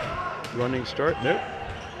back. Running start. Nope.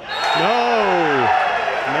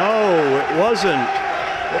 No, it wasn't.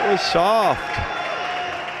 It was soft.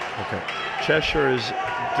 Okay. Cheshire is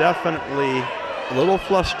definitely a little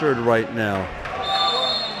flustered right now.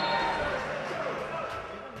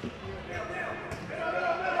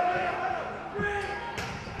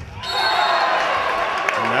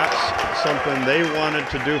 Something they wanted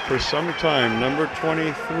to do for some time. Number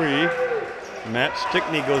 23, Matt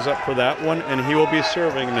Stickney, goes up for that one, and he will be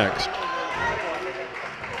serving next.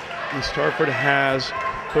 East Hartford has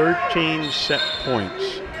 13 set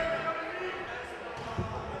points.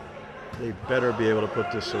 They better be able to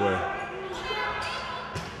put this away.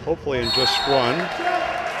 Hopefully in just one.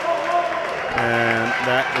 And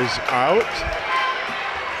that is out.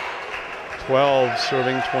 12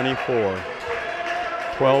 serving 24.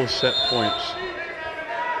 12 set points.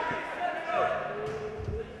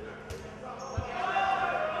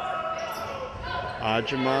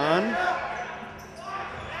 Ajman.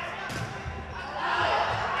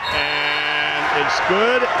 And it's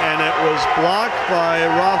good, and it was blocked by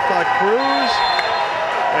Rafa Cruz,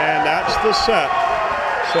 and that's the set.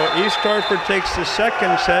 So East Hartford takes the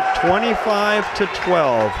second set,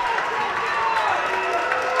 25-12.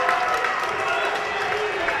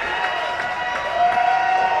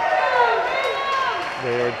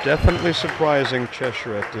 They are definitely surprising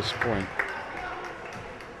Cheshire at this point.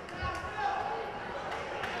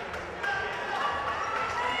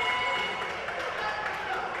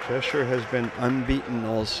 Cheshire has been unbeaten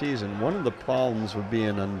all season. One of the problems with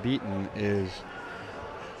being unbeaten is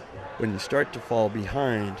when you start to fall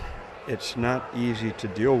behind, it's not easy to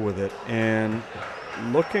deal with it. And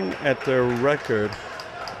looking at their record,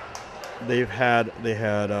 they had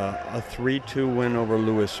a 3-2 win over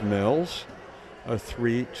Lewis Mills, a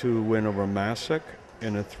 3-2 win over Massac,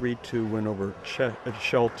 and a 3-2 win over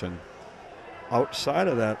Shelton. Outside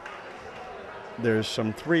of that, there's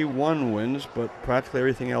some 3-1 wins, but practically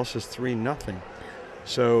everything else is 3-0.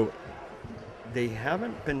 So they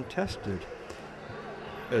haven't been tested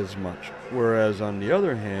as much. Whereas on the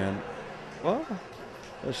other hand, well,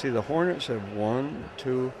 let's see, the Hornets have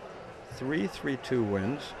 3-2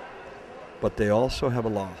 wins, but they also have a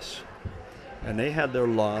loss. And they had their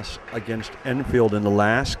loss against Enfield in the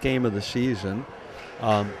last game of the season.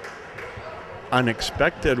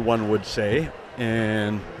 Unexpected, one would say,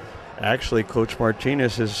 and actually, Coach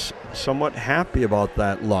Martinez is somewhat happy about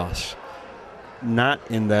that loss. Not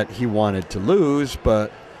in that he wanted to lose,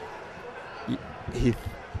 but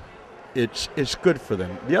it's good for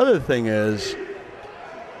them. The other thing is,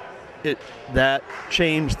 that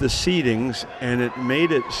changed the seedings, and it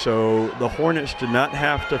made it so the Hornets did not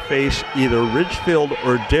have to face either Ridgefield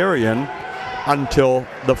or Darien until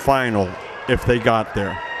the final, if they got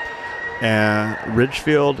there. And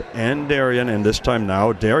Ridgefield and Darien, and this time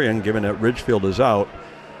now Darien, given that Ridgefield is out,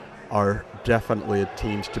 are definitely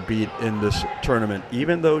teams to beat in this tournament,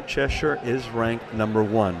 even though Cheshire is ranked number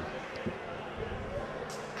 1.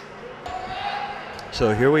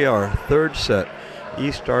 So here we are, third set.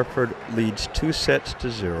 East Hartford leads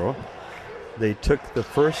 2-0. They took the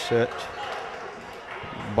first set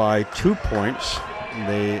by 2 points.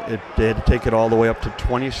 They had to take it all the way up to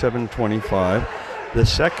 27-25. The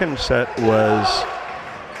second set was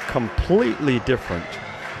completely different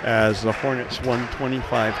as the Hornets won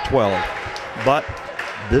 25-12. But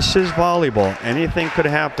this is volleyball. Anything could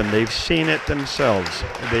happen. They've seen it themselves.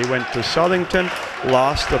 They went to Southington,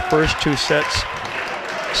 lost the first 2 sets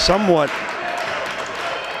somewhat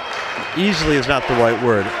easily is not the right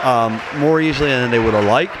word. More easily than they would have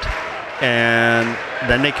liked. And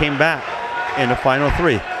then they came back in the final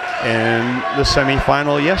 3. In the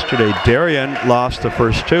semifinal yesterday, Darien lost the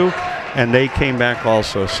first 2, and they came back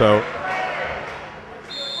also. So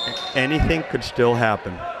anything could still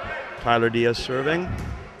happen. Tyler Diaz serving.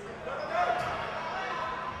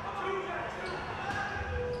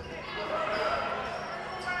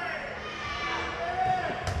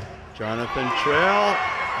 Jonathan Trail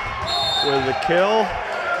with the kill.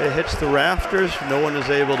 It hits the rafters. No one is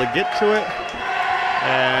able to get to it.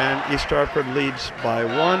 And East Hartford leads by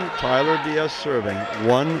 1. Tyler Diaz serving.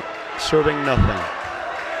 1 serving nothing.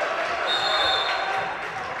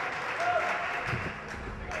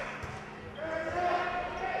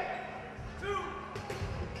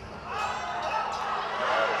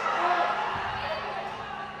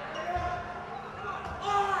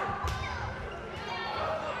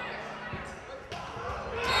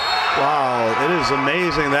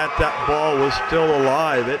 Amazing that ball was still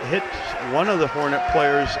alive. It hit one of the Hornet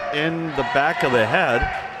players in the back of the head,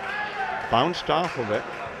 bounced off of it,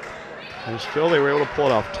 and still they were able to pull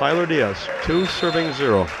it off. Tyler Diaz, 2 serving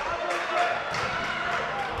 0.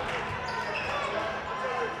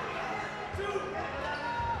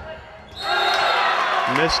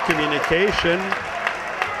 Miscommunication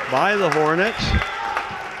by the Hornets.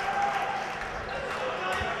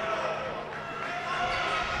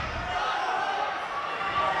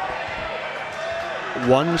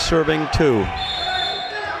 One serving 2.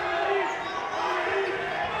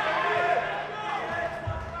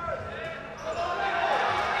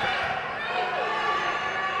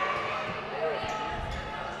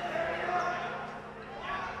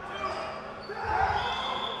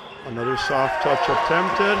 Another soft touch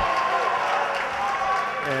attempted,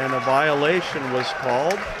 and a violation was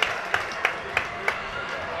called.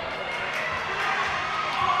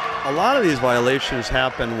 A lot of these violations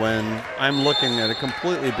happen when I'm looking at a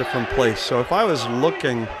completely different place. So if I was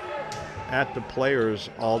looking at the players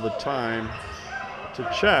all the time to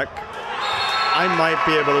check, I might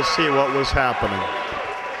be able to see what was happening.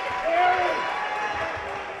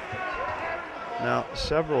 Now,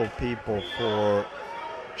 several people for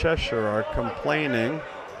Cheshire are complaining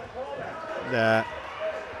that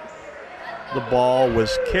the ball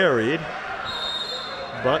was carried,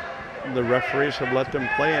 but the referees have let them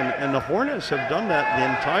play, and the Hornets have done that the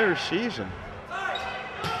entire season.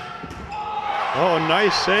 Oh,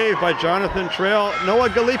 nice save by Jonathan Trail. Noah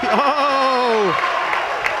Galifi. Oh!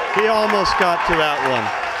 He almost got to that one.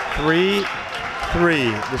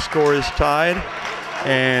 3-3. The score is tied.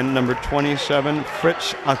 And number 27,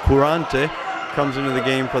 Fritz Accurante, comes into the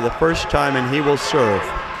game for the first time, and he will serve.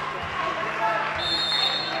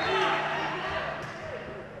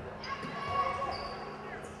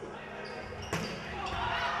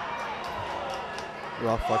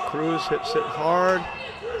 Rafa Cruz hits it hard.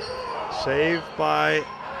 Saved by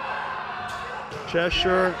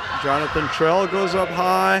Cheshire. Jonathan Trell goes up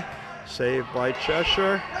high. Saved by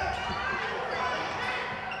Cheshire.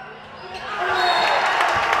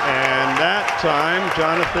 And that time,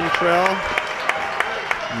 Jonathan Trell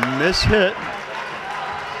mishit.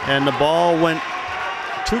 And the ball went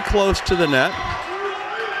too close to the net.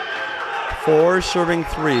 4 serving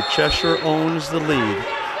 3. Cheshire owns the lead.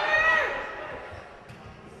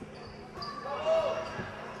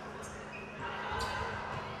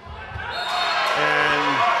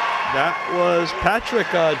 That was Patrick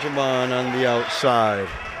Ajaman on the outside.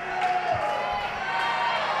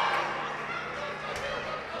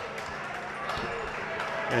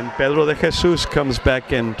 And Pedro de Jesus comes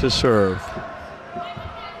back in to serve.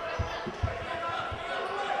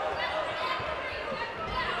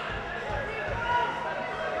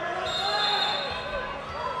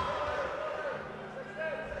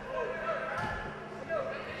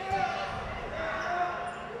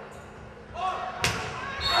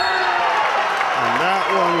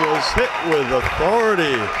 Hit with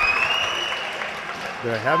authority.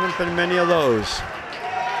 There haven't been many of those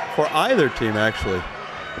for either team, actually.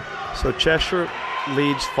 So Cheshire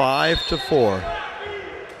leads 5-4.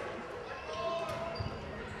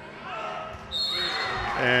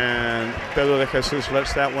 And Pedro de Jesus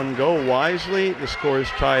lets that one go wisely. The score is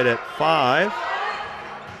tied at 5.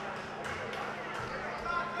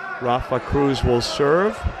 Rafa Cruz will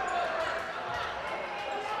serve.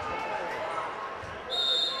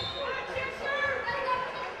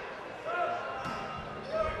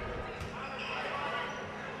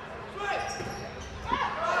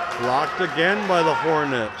 Blocked again by the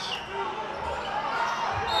Hornets.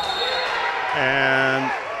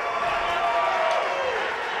 And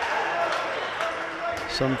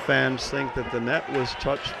some fans think that the net was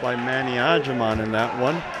touched by Manny Ajaman in that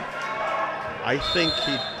one. I think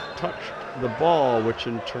he touched the ball, which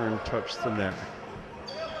in turn touched the net.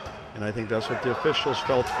 And I think that's what the officials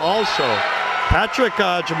felt also. Patrick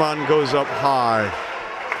Ajaman goes up high.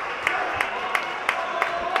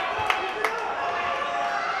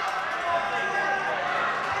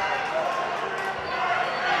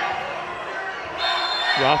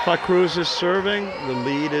 Rafa Cruz is serving. The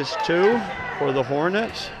lead is 2 for the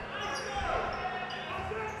Hornets.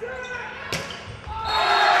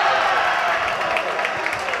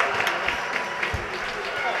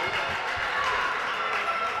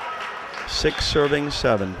 Six serving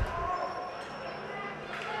 7.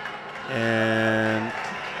 And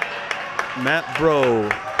Matt Bro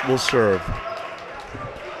will serve.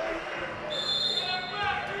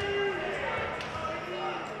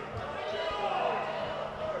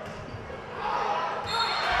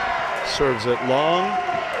 Serves it long.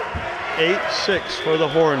 8-6 for the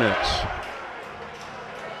Hornets.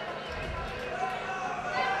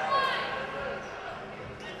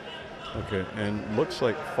 Okay, and looks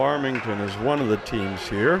like Farmington is one of the teams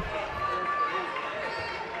here.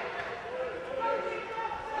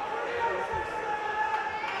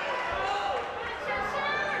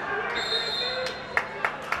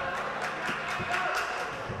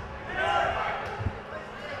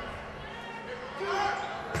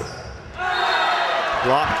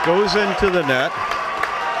 Block goes into the net.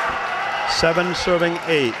 7 serving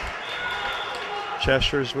 8.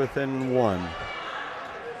 Cheshire's within 1.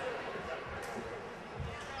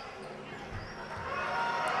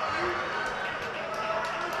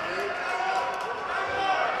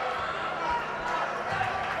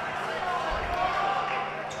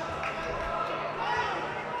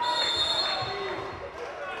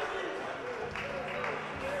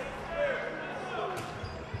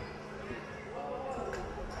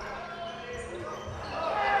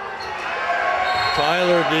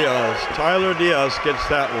 Tyler Diaz gets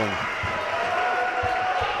that one.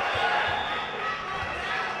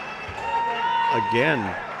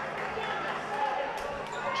 Again,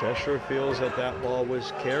 Cheshire feels that that ball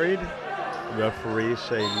was carried. Referees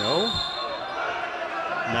say no.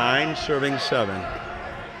 9 serving 7.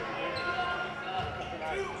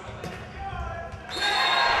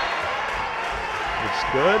 It's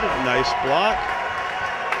good. Nice block.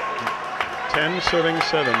 10 serving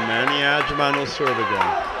 7. Manny Ajaman will serve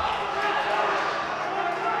again.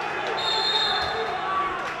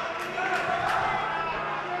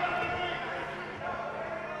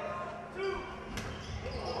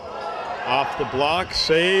 Off the block,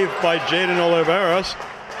 saved by Jaden Oliveras.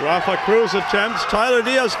 Rafa Cruz attempts, Tyler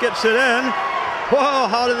Diaz gets it in. Whoa,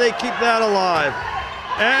 how do they keep that alive?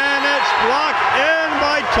 And it's blocked in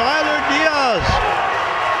by Tyler Diaz.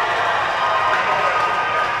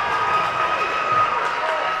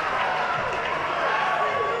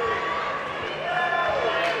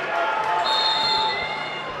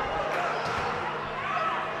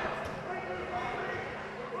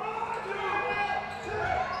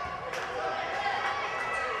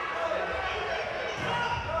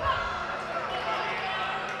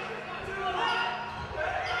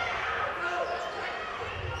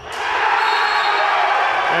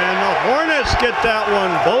 Hornets get that one.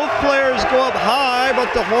 Both players go up high,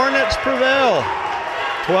 but the Hornets prevail.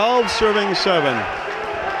 12 serving 7.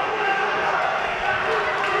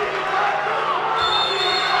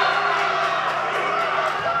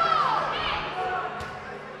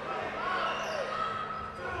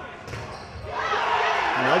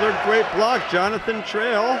 Another great block, Jonathan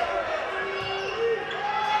Trail.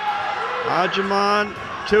 Ajaman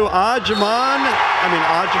to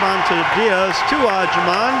Diaz to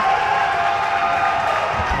Ajaman.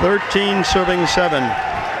 13 serving 7.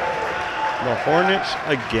 The Hornets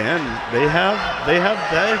again. They've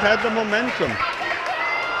had the momentum.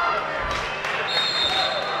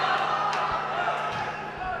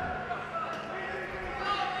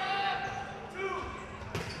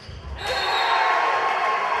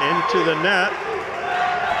 Into the net.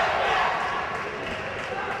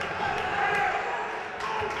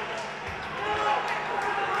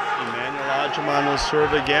 Emmanuel Ajaman will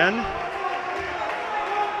serve again.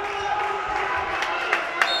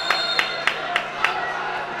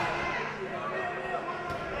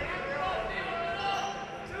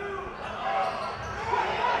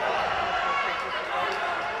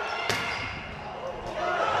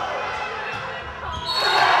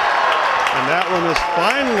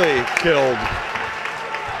 Finally killed.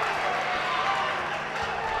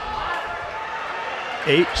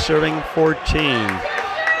 8 serving 14.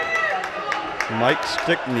 Mike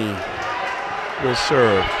Stickney will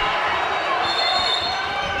serve.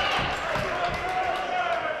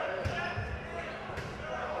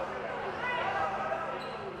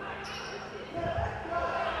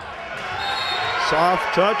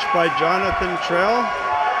 Soft touch by Jonathan Trail.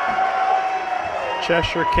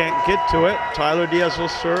 Cheshire can't get to it. Tyler Diaz will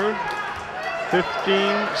serve.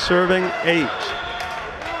 15 serving 8.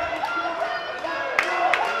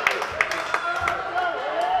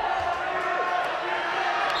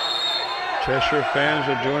 Cheshire fans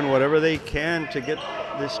are doing whatever they can to get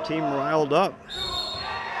this team riled up.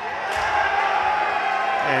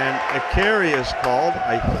 And a carry is called,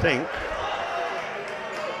 I think.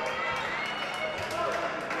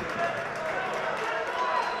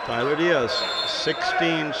 Tyler Diaz,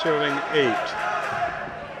 16 serving 8.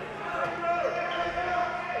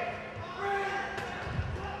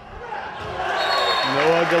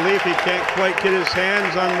 Noah Galifi can't quite get his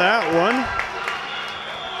hands on that one.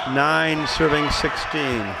 9 serving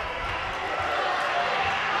 16.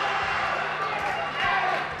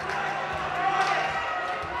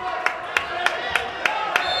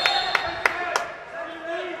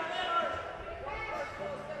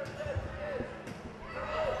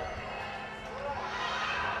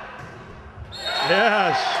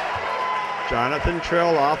 Yes, Jonathan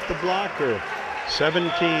Trail off the blocker,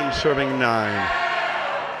 17 serving 9.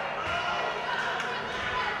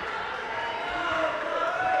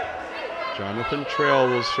 Jonathan Trail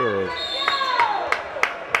will serve.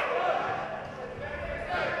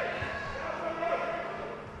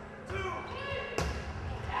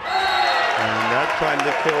 And that time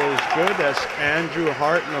to kill is good. That's Andrew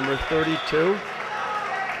Hart, number 32.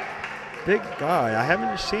 Big guy. I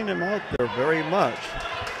haven't seen him out there very much.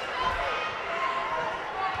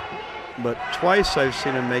 But twice I've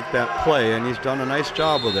seen him make that play, and he's done a nice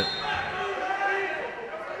job with it.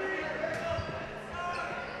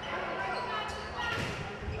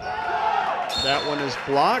 That one is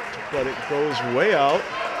blocked, but it goes way out.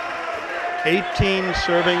 18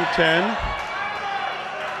 serving 10.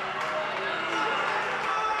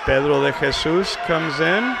 Pedro de Jesus comes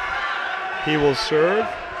in. He will serve.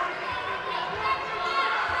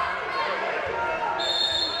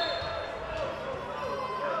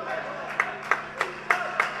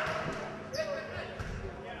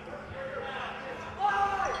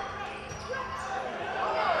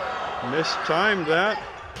 Mistimed that.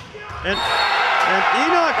 And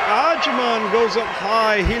Enoch Ajaman goes up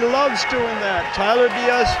high. He loves doing that. Tyler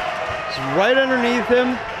Diaz is right underneath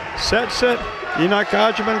him, sets it. Enoch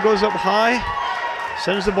Ajaman goes up high,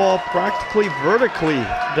 sends the ball practically vertically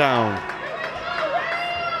down.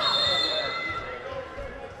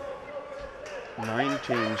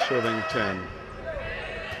 19 serving 10.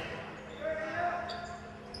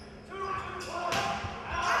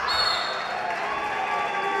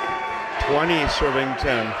 Serving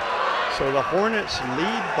 10. So the Hornets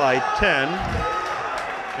lead by 10,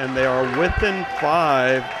 and they are within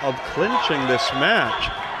 5 of clinching this match.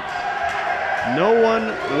 No one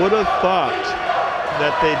would have thought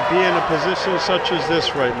that they'd be in a position such as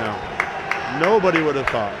this right now. Nobody would have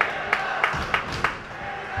thought.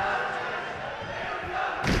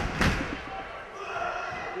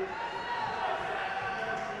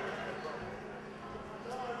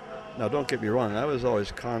 Now, don't get me wrong, I was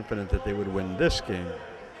always confident that they would win this game,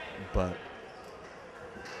 but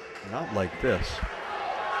not like this.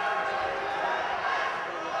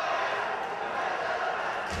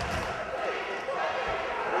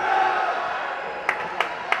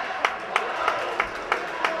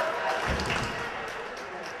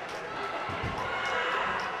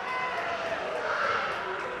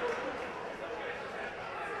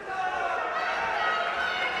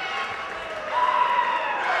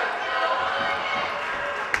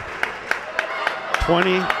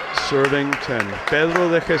 Serving 10. Pedro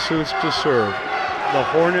de Jesus to serve. The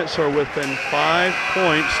Hornets are within 5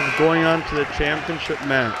 points of going on to the championship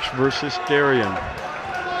match versus Darien.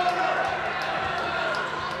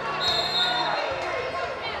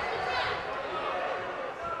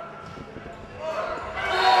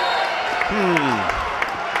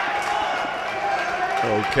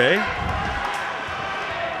 Okay.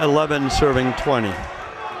 11 serving 20.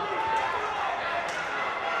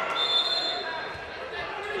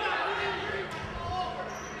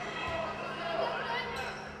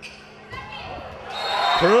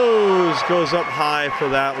 Cruz goes up high for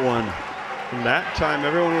that one. And that time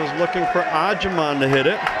everyone was looking for Ajaman to hit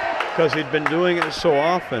it because he'd been doing it so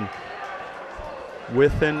often.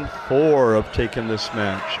 Within 4 of taking this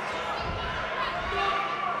match.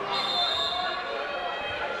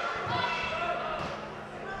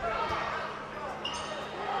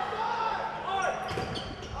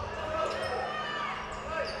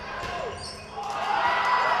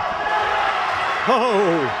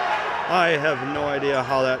 Oh! I have no idea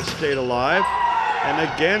how that stayed alive.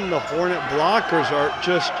 And again, the Hornet blockers are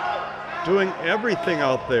just doing everything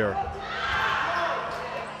out there.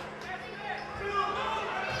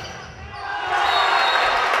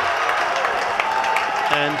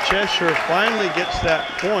 And Cheshire finally gets that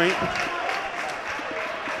point.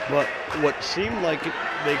 But what seemed like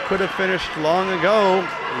they could have finished long ago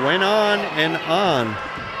went on and on.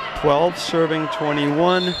 12 serving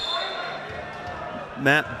 21.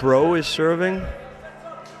 Matt Bro is serving.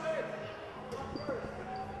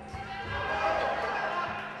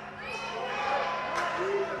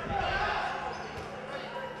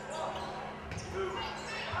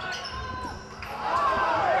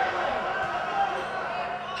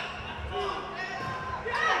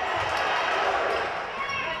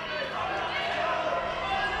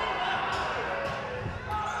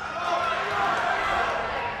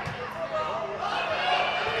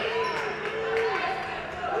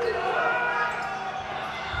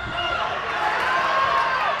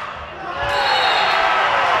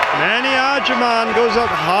 Ajaman goes up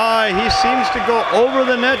high. He seems to go over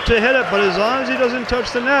the net to hit it, but as long as he doesn't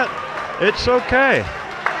touch the net, it's okay.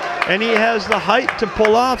 And he has the height to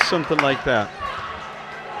pull off something like that.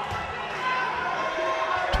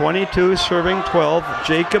 22 serving 12.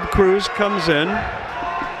 Jacob Cruz comes in.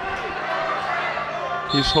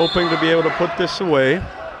 He's hoping to be able to put this away.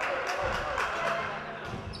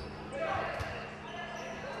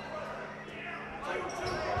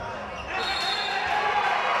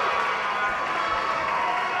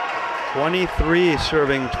 .23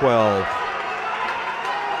 serving 12.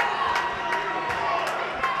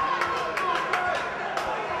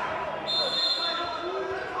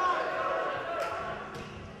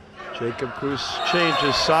 Jacob Cruz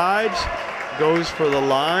changes sides, goes for the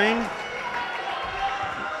line.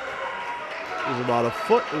 He's about a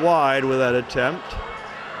foot wide with that attempt.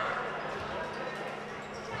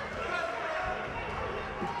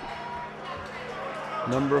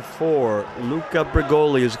 Number 4, Luca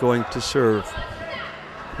Brigoli is going to serve.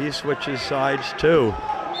 He switches sides too.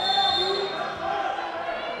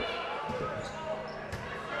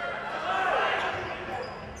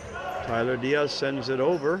 Tyler Diaz sends it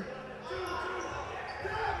over.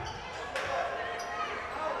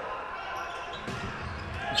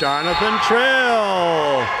 Jonathan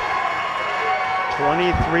Trail.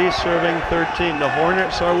 23 serving 13. The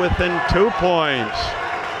Hornets are within 2 points.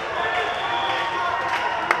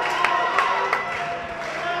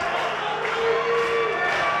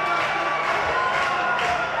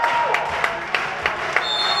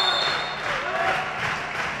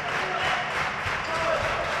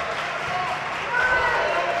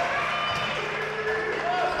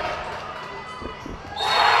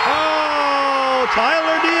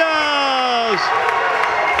 Tyler Diaz.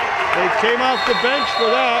 They came off the bench for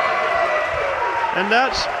that. And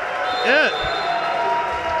that's it.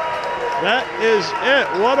 That is it.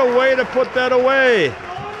 What a way to put that away.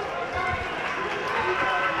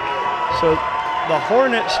 So the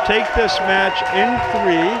Hornets take this match in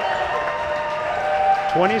 3,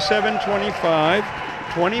 27-25,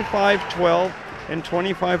 25-12, and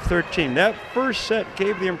 25-13. That first set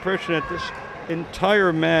gave the impression that this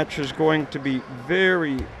entire match is going to be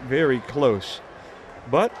very, very close.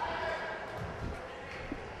 But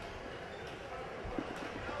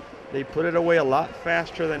they put it away a lot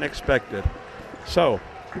faster than expected. So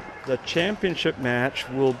the championship match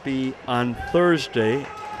will be on Thursday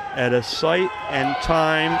at a site and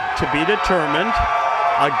time to be determined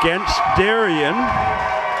against Darien.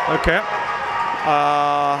 Okay.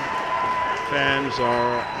 Fans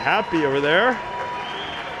are happy over there.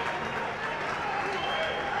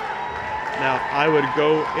 Now, I would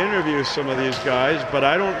go interview some of these guys, but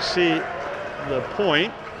I don't see the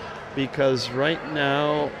point because right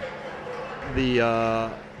now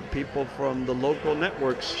the people from the local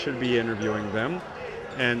networks should be interviewing them,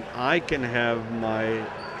 and I can have my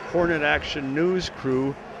Hornet Action News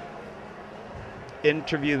crew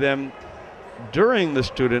interview them during the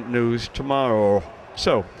student news tomorrow.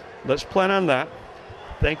 So let's plan on that.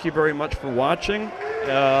 Thank you very much for watching.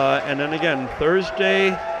 And then again, Thursday,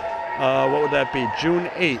 what would that be? June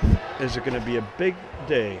 8th is going to be a big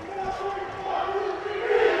day.